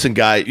 Listen,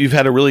 Guy, you've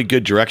had a really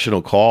good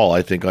directional call,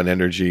 I think, on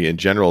energy in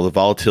general. The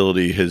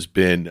volatility has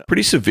been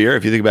pretty severe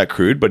if you think about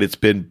crude, but it's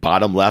been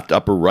bottom left,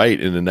 upper right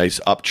in a nice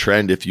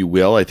uptrend, if you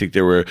will. I think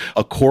there were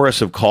a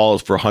chorus of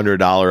calls for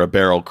 $100 a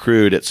barrel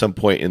crude at some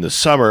point in the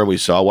summer. We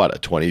saw, a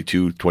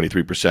 22,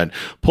 23%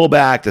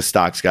 pullback. The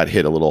stocks got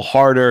hit a little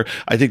harder.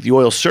 I think the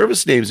oil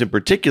service names in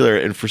particular,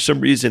 and for some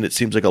reason it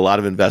seems like a lot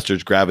of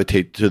investors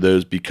gravitate to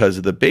those because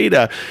of the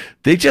beta,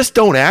 they just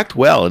don't act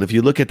well. And if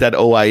you look at that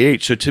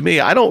OIH, so to me,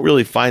 I don't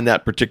really find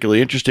that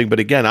particularly interesting. But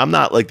again, I'm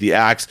not like the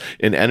axe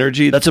in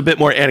energy. That's a bit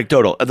more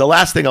anecdotal. The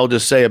last thing I'll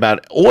just say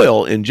about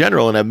oil in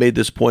general, and I've made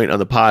this point on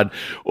the pod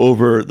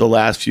over the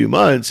last few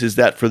months, is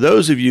that for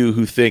those of you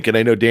who think, and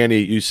I know, Danny,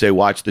 you say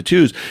watch the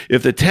twos,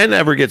 if the 10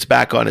 ever gets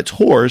back on its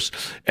horse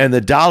and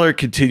the dollar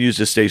continues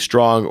to stay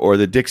strong, or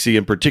the Dixie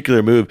in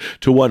particular move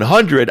to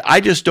 100, I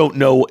just don't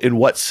know in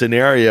what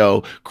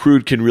scenario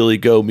crude can really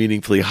go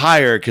meaningfully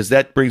higher, because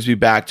that brings me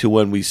back to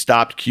when we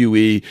stopped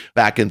QE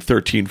back in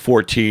 13,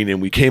 14,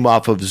 and we came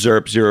off of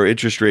ZIRP, zero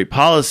interest rate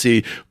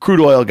policy. Crude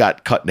oil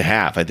got cut in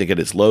half. I think at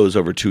its lows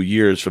over 2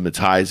 years from its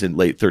highs in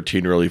late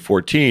 13, early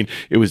 14,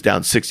 it was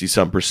down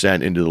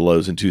 60-some% into the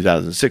lows in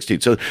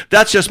 2016. So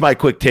that's just my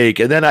quick take.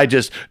 And then I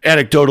just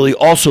anecdotally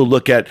also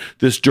look at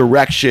this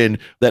direction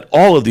that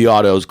all of the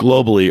autos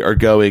globally are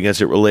going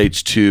as it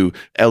relates to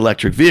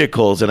electric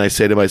vehicles. And I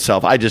say to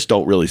myself, I just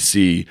don't really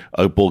see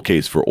a bull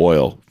case for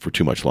oil for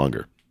too much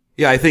longer.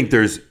 Yeah, I think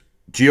there's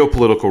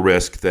geopolitical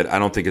risk that I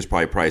don't think is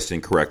probably priced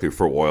in correctly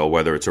for oil,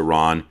 whether it's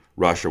Iran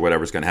rush or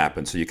whatever's going to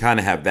happen. So you kind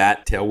of have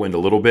that tailwind a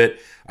little bit.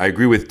 I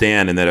agree with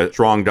Dan in that a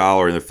strong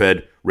dollar and the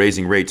Fed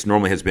raising rates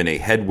normally has been a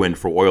headwind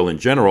for oil in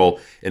general.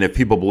 And if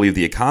people believe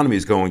the economy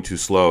is going too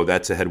slow,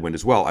 that's a headwind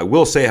as well. I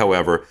will say,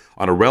 however,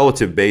 on a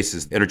relative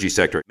basis, the energy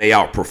sector may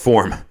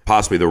outperform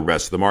possibly the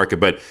rest of the market.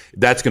 But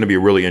that's going to be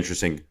a really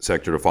interesting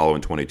sector to follow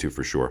in 22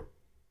 for sure.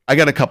 I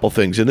got a couple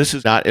things, and this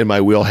is not in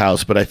my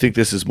wheelhouse, but I think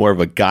this is more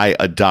of a Guy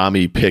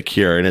Adami pick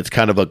here, and it's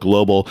kind of a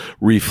global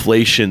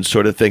reflation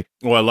sort of thing.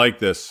 Oh, I like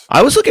this.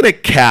 I was looking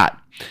at CAT.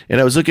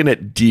 And I was looking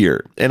at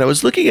Deere, and I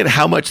was looking at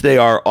how much they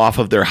are off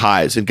of their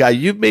highs. And Guy,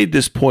 you've made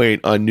this point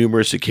on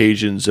numerous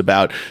occasions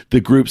about the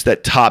groups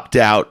that topped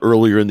out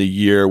earlier in the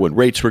year when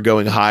rates were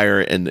going higher,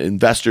 and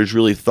investors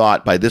really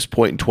thought by this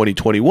point in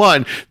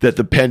 2021 that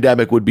the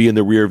pandemic would be in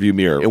the rearview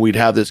mirror and we'd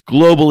have this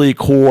globally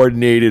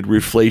coordinated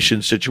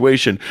reflation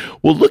situation.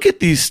 Well, look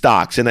at these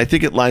stocks, and I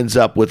think it lines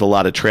up with a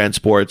lot of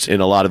transports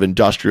and a lot of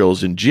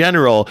industrials in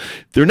general.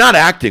 They're not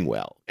acting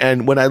well.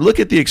 And when I look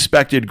at the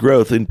expected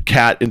growth in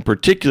CAT in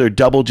particular,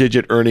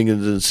 double-digit earnings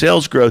and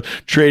sales growth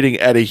trading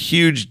at a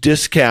huge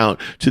discount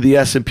to the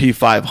S&P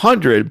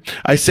 500,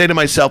 I say to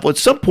myself, well, at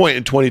some point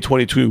in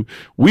 2022,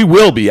 we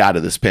will be out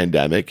of this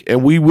pandemic,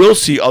 and we will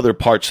see other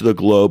parts of the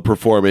globe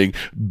performing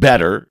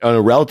better on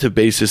a relative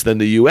basis than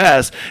the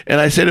U.S.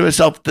 And I say to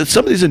myself that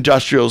some of these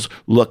industrials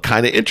look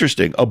kind of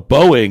interesting. A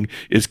Boeing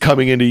is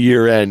coming into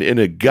year-end in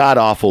a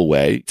god-awful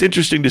way. It's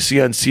interesting to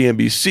see on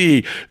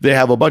CNBC, they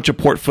have a bunch of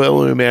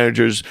portfolio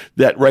managers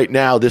that right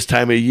now, this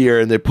time of year,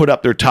 and they put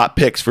up their top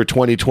picks for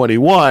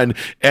 2021,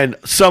 and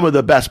some of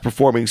the best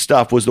performing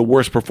stuff was the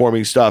worst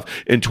performing stuff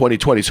in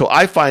 2020. So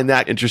I find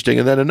that interesting.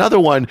 And then another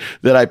one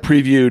that I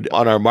previewed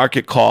on our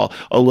market call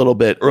a little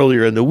bit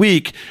earlier in the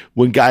week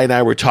when Guy and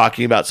I were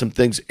talking about some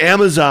things,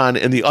 Amazon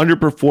and the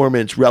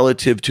underperformance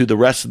relative to the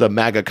rest of the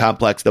MAGA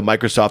complex, the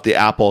Microsoft, the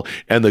Apple,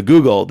 and the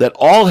Google, that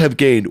all have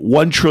gained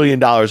 $1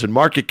 trillion in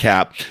market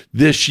cap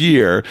this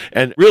year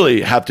and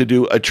really have to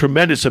do a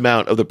tremendous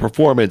amount of the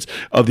performance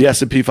of the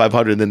S&P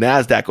 500 and the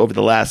NASDAQ over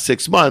the last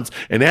 6 months,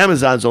 and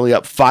Amazon's only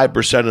up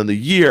 5% on the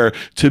year.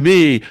 To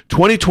me,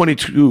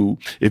 2022,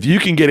 if you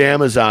can get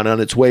Amazon on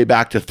its way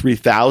back to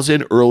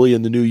 3,000 early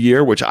in the new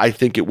year, which I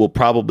think it will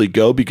probably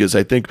go because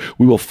I think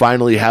we will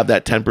finally have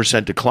that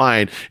 10%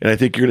 decline, and I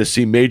think you're going to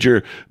see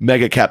major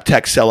mega cap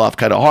tech sell off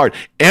kind of hard.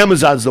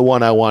 Amazon's the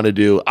one I want to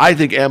do. I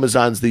think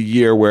Amazon's the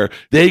year where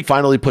they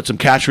finally put some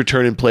cash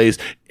return in place.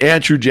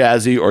 Andrew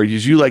Jassy, or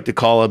as you like to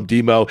call him,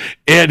 Demo,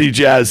 Andy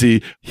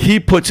Jassy, he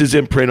puts his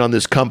imprint on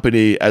this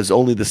company as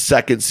only the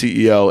second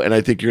CEO, and I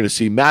think you're going to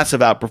see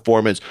massive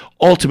outperformance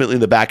ultimately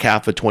in the back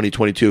half of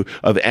 2022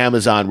 of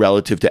Amazon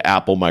relative to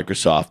Apple,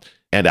 Microsoft,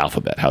 and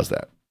Alphabet. How's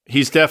that?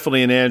 He's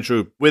definitely an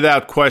Andrew,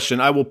 without question.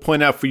 I will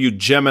point out for you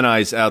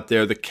Geminis out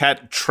there, the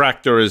cat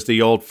tractor, as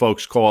the old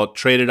folks call it,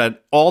 traded at an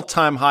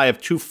all-time high of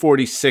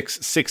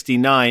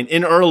 246.69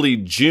 in early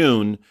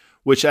June,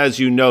 which, as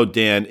you know,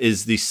 Dan,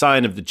 is the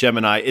sign of the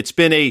Gemini. It's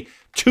been a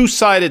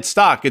two-sided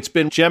stock. It's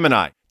been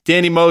Gemini.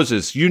 Danny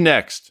Moses, you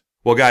next.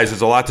 Well, guys,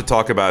 there's a lot to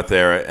talk about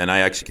there, and I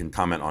actually can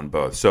comment on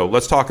both. So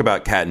let's talk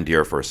about CAT and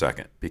Deere for a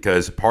second,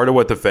 because part of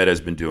what the Fed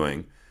has been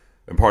doing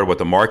and part of what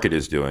the market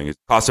is doing is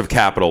cost of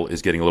capital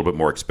is getting a little bit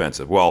more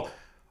expensive. Well,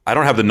 I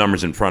don't have the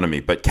numbers in front of me,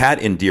 but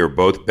CAT and Deere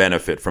both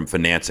benefit from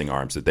financing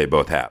arms that they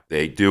both have.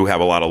 They do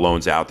have a lot of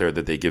loans out there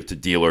that they give to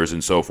dealers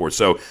and so forth.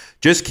 So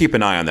just keep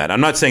an eye on that.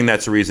 I'm not saying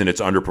that's the reason it's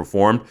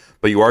underperformed,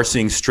 but you are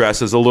seeing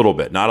stresses a little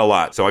bit, not a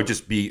lot. So I'd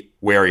just be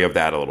wary of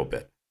that a little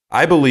bit.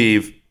 I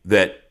believe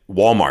that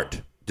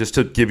Walmart, just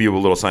to give you a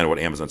little sign of what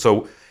Amazon.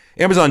 So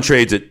Amazon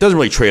trades, it doesn't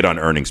really trade on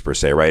earnings per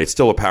se, right? It's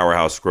still a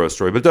powerhouse growth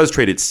story, but it does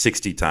trade at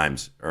 60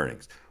 times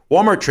earnings.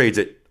 Walmart trades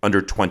at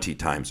under 20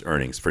 times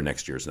earnings for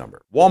next year's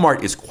number.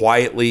 Walmart is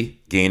quietly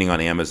gaining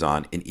on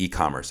Amazon in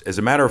e-commerce. As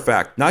a matter of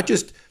fact, not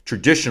just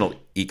traditional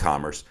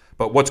e-commerce,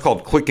 but what's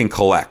called click and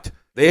collect.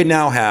 They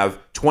now have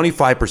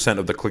 25%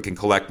 of the click and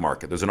collect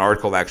market. There's an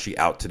article actually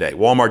out today.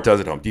 Walmart does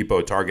it, Home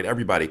Depot, Target,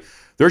 everybody.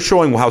 They're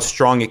showing how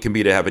strong it can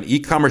be to have an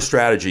e-commerce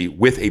strategy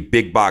with a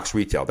big box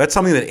retail. That's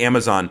something that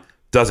Amazon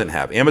doesn't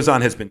have.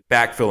 Amazon has been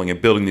backfilling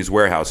and building these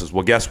warehouses.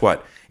 Well, guess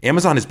what?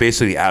 Amazon is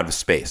basically out of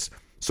space.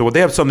 So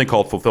they have something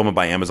called Fulfillment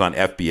by Amazon,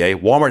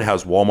 FBA. Walmart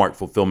has Walmart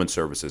Fulfillment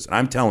Services. And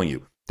I'm telling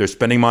you, they're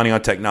spending money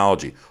on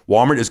technology.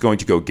 Walmart is going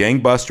to go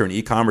gangbuster in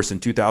e-commerce in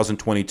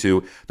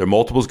 2022. Their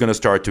multiple is going to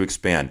start to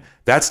expand.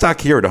 That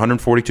stock here at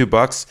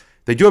 $142,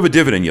 they do have a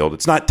dividend yield.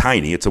 It's not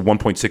tiny. It's a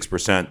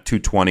 1.6%,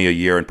 $220 a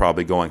year and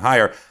probably going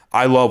higher.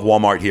 I love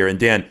Walmart here. And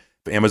Dan,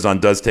 if Amazon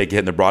does take a hit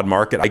in the broad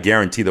market, I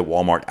guarantee that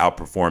Walmart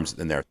outperforms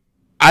in there.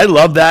 I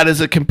love that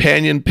as a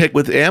companion pick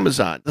with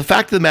Amazon. The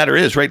fact of the matter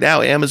is, right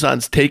now,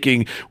 Amazon's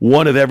taking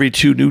one of every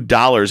two new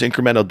dollars,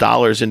 incremental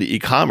dollars into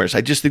e-commerce.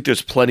 I just think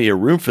there's plenty of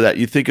room for that.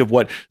 You think of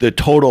what the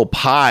total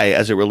pie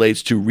as it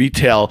relates to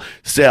retail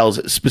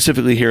sales,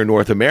 specifically here in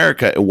North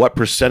America, and what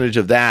percentage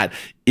of that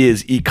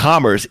is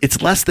e-commerce.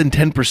 It's less than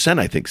 10%,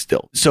 I think,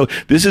 still. So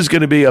this is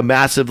going to be a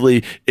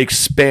massively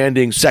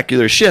expanding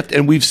secular shift.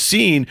 And we've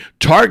seen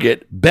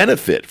Target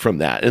benefit from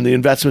that and the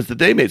investments that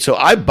they made. So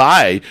I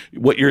buy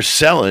what you're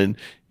selling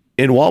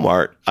in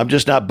Walmart. I'm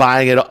just not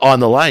buying it on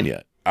the line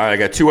yet. All right, I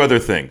got two other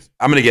things.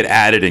 I'm going to get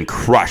added and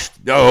crushed.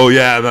 Oh,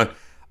 yeah.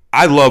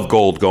 I love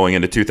gold going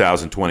into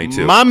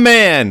 2022. My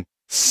man,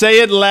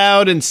 say it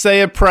loud and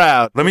say it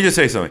proud. Let me just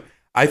say something.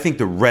 I think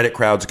the Reddit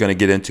crowd's going to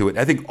get into it.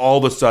 I think all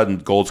of a sudden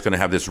gold's going to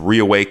have this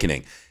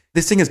reawakening.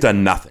 This thing has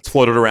done nothing. It's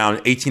floated around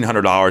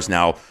 $1,800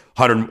 now,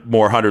 100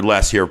 more, 100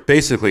 less here,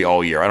 basically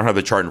all year. I don't have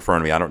the chart in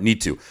front of me. I don't need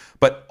to.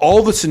 But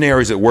all the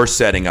scenarios that we're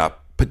setting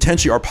up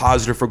potentially are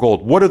positive for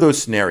gold. What are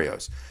those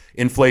scenarios?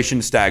 Inflation,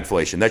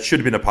 stagflation. That should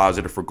have been a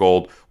positive for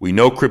gold. We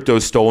know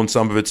crypto's stolen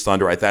some of its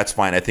thunder. That's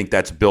fine. I think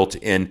that's built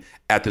in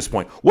at this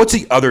point. What's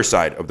the other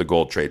side of the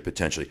gold trade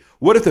potentially?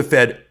 What if the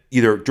Fed,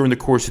 either during the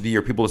course of the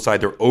year, people decide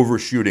they're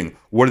overshooting?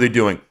 What are they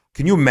doing?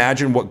 Can you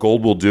imagine what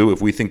gold will do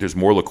if we think there's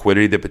more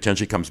liquidity that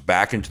potentially comes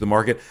back into the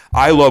market?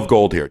 I love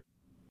gold here.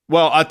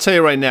 Well, I'll tell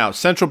you right now,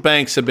 central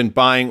banks have been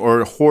buying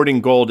or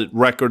hoarding gold at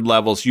record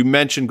levels. You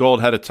mentioned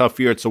gold had a tough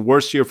year. It's the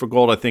worst year for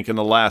gold, I think, in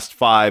the last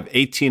 5.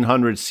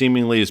 1,800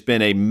 seemingly has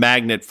been a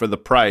magnet for the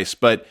price.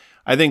 But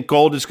I think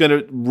gold is going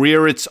to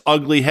rear its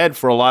ugly head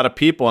for a lot of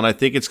people. And I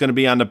think it's going to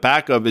be on the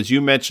back of, as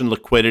you mentioned,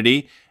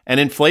 liquidity and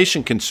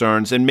inflation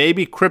concerns. And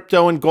maybe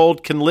crypto and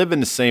gold can live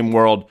in the same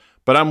world.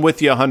 But I'm with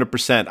you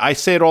 100%. I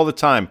say it all the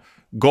time.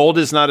 Gold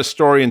is not a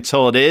story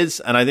until it is.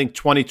 And I think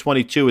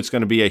 2022, it's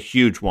going to be a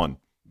huge one.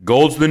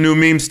 Gold's the new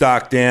meme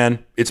stock,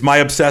 Dan. It's my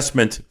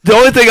obsessment. The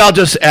only thing I'll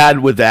just add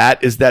with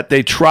that is that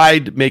they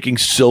tried making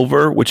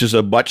silver, which is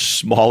a much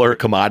smaller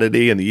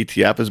commodity, and the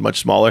ETF is much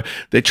smaller.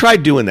 They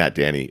tried doing that,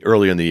 Danny,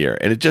 earlier in the year,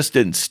 and it just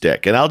didn't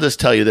stick. And I'll just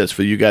tell you this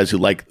for you guys who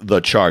like the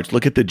charts.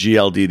 Look at the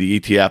GLD, the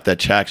ETF that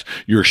tracks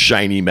your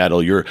shiny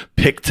metal, your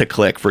pick to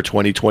click for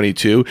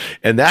 2022.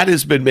 And that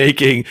has been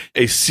making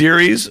a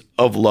series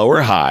of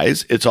lower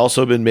highs. It's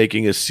also been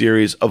making a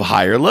series of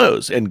higher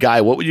lows. And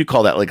Guy, what would you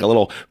call that? Like a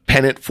little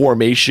pennant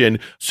formation,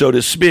 so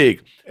to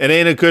speak. It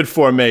ain't a good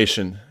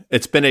formation.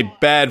 It's been a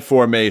bad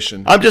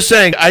formation. I'm just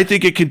saying, I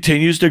think it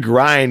continues to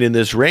grind in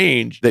this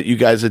range that you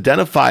guys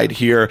identified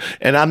here.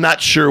 And I'm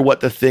not sure what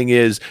the thing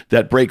is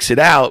that breaks it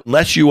out,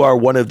 unless you are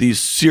one of these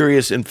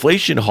serious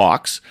inflation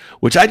hawks,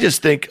 which I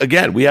just think,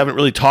 again, we haven't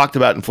really talked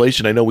about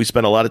inflation. I know we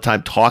spent a lot of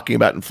time talking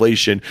about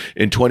inflation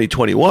in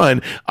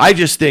 2021. I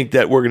just think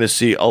that we're going to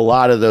see a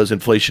lot of those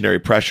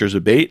inflationary pressures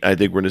abate. I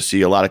think we're going to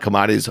see a lot of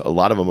commodities. A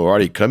lot of them have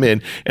already come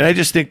in. And I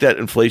just think that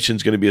inflation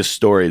is going to be a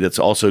story that's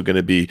also going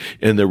to be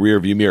in the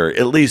rearview mirror,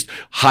 at least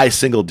high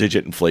single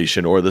digit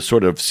inflation or the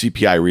sort of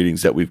CPI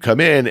readings that we've come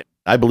in.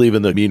 I believe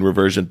in the mean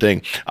reversion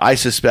thing. I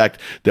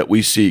suspect that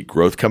we see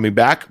growth coming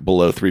back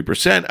below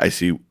 3%. I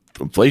see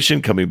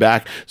inflation coming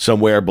back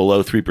somewhere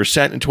below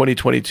 3% in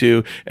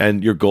 2022,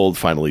 and your gold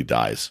finally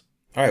dies.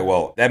 All right,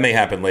 well, that may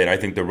happen later. I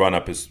think the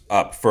run-up is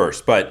up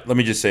first. But let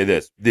me just say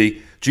this. The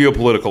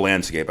geopolitical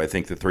landscape, I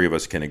think the three of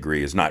us can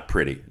agree, is not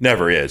pretty.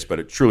 Never is, but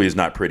it truly is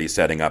not pretty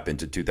setting up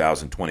into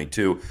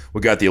 2022.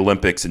 We got the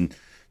Olympics and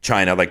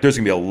China, like there's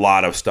going to be a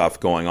lot of stuff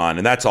going on,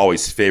 and that's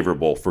always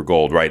favorable for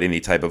gold, right? Any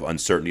type of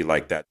uncertainty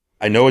like that.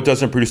 I know it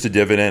doesn't produce a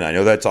dividend. I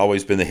know that's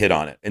always been the hit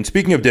on it. And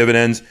speaking of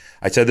dividends,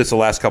 I said this the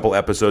last couple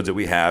episodes that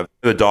we have,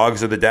 the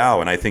dogs are the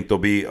Dow, and I think there'll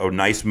be a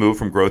nice move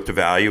from growth to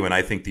value, and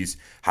I think these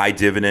high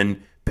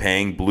dividend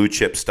paying blue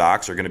chip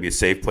stocks are going to be a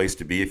safe place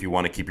to be if you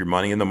want to keep your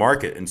money in the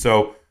market. And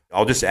so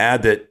I'll just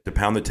add that to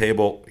pound the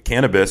table,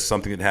 cannabis,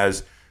 something that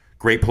has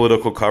great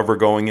political cover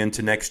going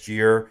into next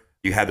year.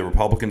 You had the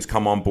Republicans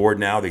come on board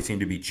now. They seem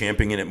to be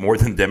championing it more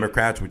than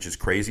Democrats, which is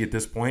crazy at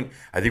this point.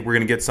 I think we're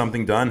going to get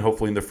something done.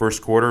 Hopefully in the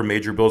first quarter,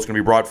 major bills going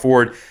to be brought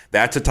forward.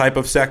 That's a type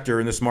of sector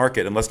in this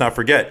market. And let's not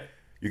forget,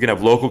 you're going to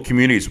have local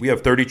communities. We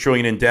have $30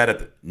 trillion in debt at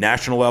the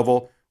national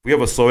level. We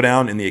have a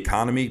slowdown in the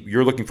economy.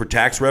 You're looking for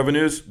tax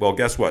revenues. Well,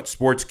 guess what?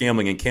 Sports,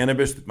 gambling, and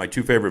cannabis, my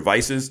two favorite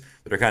vices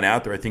that are kind of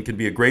out there, I think can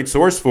be a great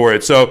source for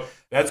it. So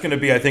that's going to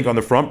be, I think, on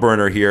the front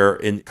burner here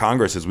in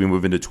Congress as we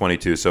move into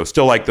 22. So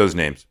still like those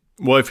names.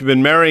 Well, if you've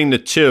been marrying the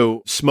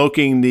two,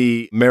 smoking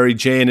the Mary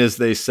Jane, as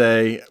they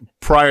say,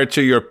 prior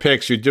to your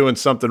picks, you're doing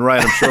something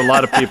right. I'm sure a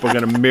lot of people are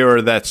going to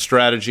mirror that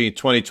strategy in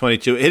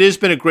 2022. It has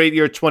been a great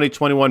year,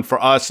 2021,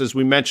 for us. As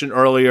we mentioned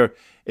earlier,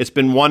 it's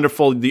been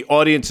wonderful. The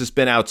audience has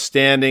been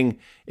outstanding.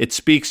 It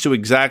speaks to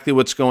exactly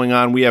what's going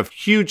on. We have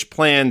huge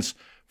plans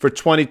for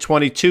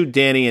 2022,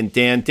 Danny and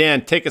Dan.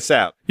 Dan, take us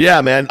out.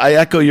 Yeah, man. I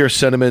echo your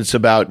sentiments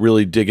about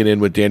really digging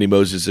in with Danny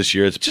Moses this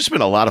year. It's just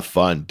been a lot of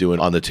fun doing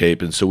On the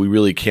Tape. And so we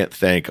really can't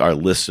thank our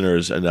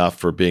listeners enough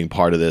for being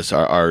part of this.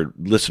 Our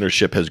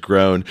listenership has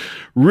grown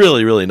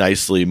really, really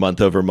nicely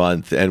month over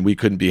month. And we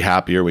couldn't be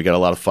happier. We got a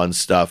lot of fun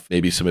stuff,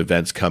 maybe some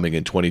events coming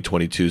in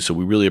 2022. So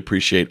we really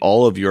appreciate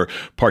all of your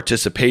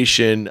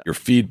participation, your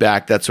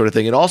feedback, that sort of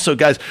thing. And also,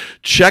 guys,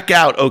 check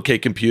out OK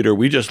Computer.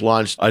 We just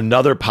launched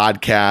another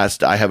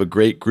podcast. I have a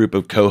great group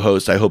of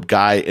co-hosts. I hope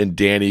Guy and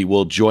Danny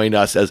will join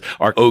us as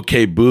our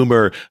OK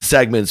Boomer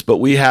segments. But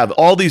we have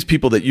all these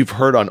people that you've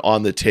heard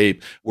on the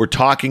tape. We're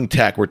talking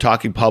tech, we're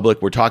talking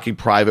public, we're talking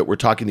private, we're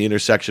talking the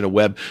intersection of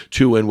Web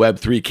 2 and Web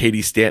 3.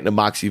 Katie Stanton of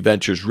Moxie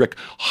Ventures, Rick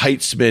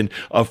Heitzman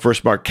of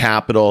First Mark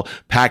Capital,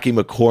 Packy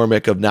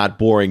McCormick of Not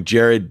Boring,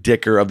 Jared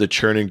Dicker of the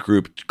Chernin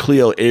Group,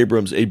 Cleo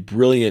Abrams, a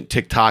brilliant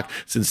TikTok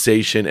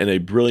sensation and a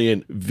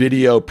brilliant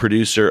video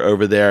producer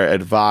over there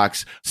at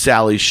Vox,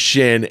 Sally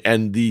Shin,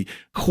 and the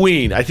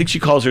queen, I think she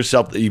calls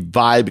herself the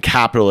vibe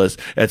capitalist,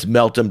 that's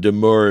Meltem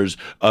Demers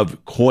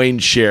of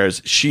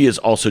CoinShares. She is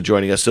also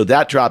joining us. So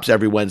that drops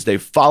every Wednesday.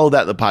 Follow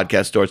that in the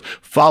podcast stores.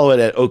 Follow it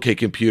at OK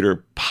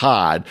Computer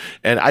Pod.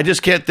 And I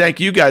just can't thank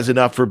you guys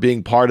enough for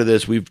being part of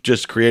this. We've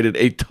just created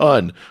a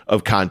ton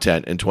of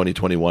content in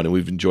 2021, and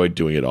we've enjoyed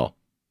doing it all.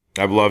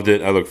 I've loved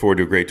it. I look forward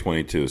to a great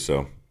 22. So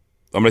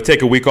I'm going to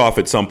take a week off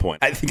at some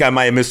point. I think I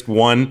might have missed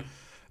one.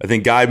 I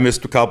think Guy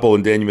missed a couple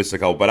and Dan, you missed a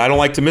couple. But I don't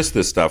like to miss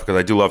this stuff because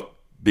I do love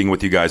being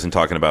with you guys and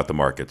talking about the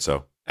market.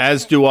 So,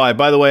 as do I.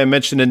 By the way, I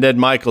mentioned to Ned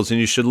Michaels, and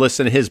you should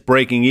listen to his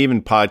Breaking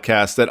Even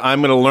podcast, that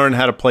I'm going to learn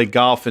how to play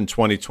golf in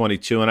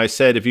 2022. And I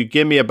said, if you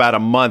give me about a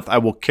month, I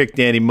will kick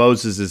Danny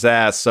Moses'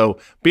 ass. So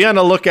be on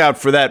the lookout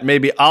for that.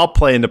 Maybe I'll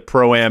play in the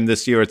Pro-Am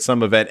this year at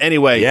some event.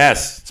 Anyway,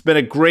 yes, it's been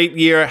a great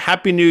year.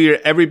 Happy New Year,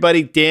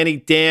 everybody. Danny,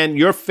 Dan,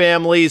 your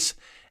families,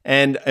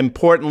 and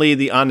importantly,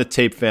 the On the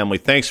Tape family.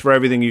 Thanks for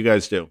everything you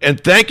guys do.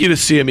 And thank you to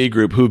CME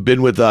Group, who've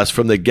been with us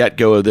from the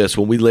get-go of this.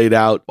 When we laid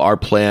out our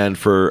plan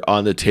for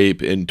On the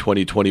Tape in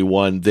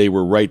 2021, they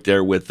were right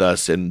there with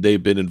us, and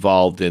they've been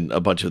involved in a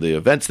bunch of the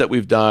events that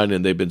we've done,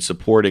 and they've been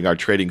supporting our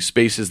trading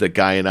spaces that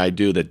Guy and I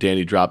do, that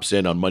Danny drops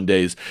in on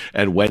Mondays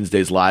and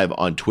Wednesdays live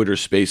on Twitter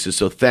Spaces.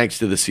 So thanks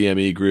to the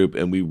CME Group,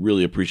 and we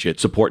really appreciate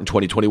support in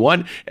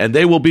 2021, and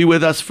they will be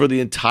with us for the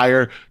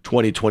entire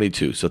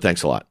 2022. So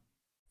thanks a lot.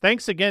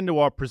 Thanks again to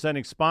our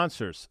presenting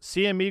sponsors,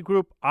 CME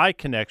Group,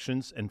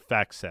 iConnections, and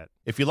FactSet.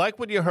 If you like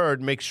what you heard,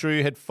 make sure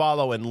you hit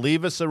follow and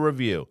leave us a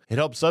review. It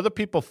helps other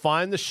people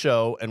find the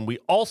show, and we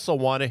also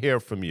want to hear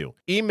from you.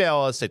 Email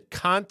us at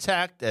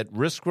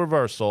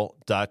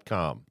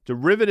contact@riskreversal.com.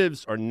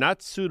 Derivatives are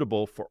not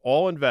suitable for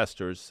all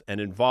investors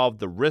and involve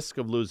the risk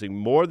of losing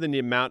more than the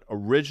amount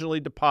originally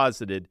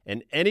deposited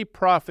and any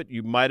profit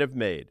you might have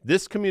made.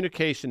 This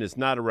communication is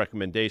not a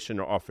recommendation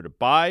or offer to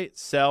buy,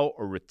 sell,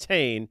 or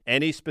retain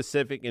any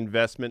specific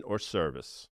investment or service.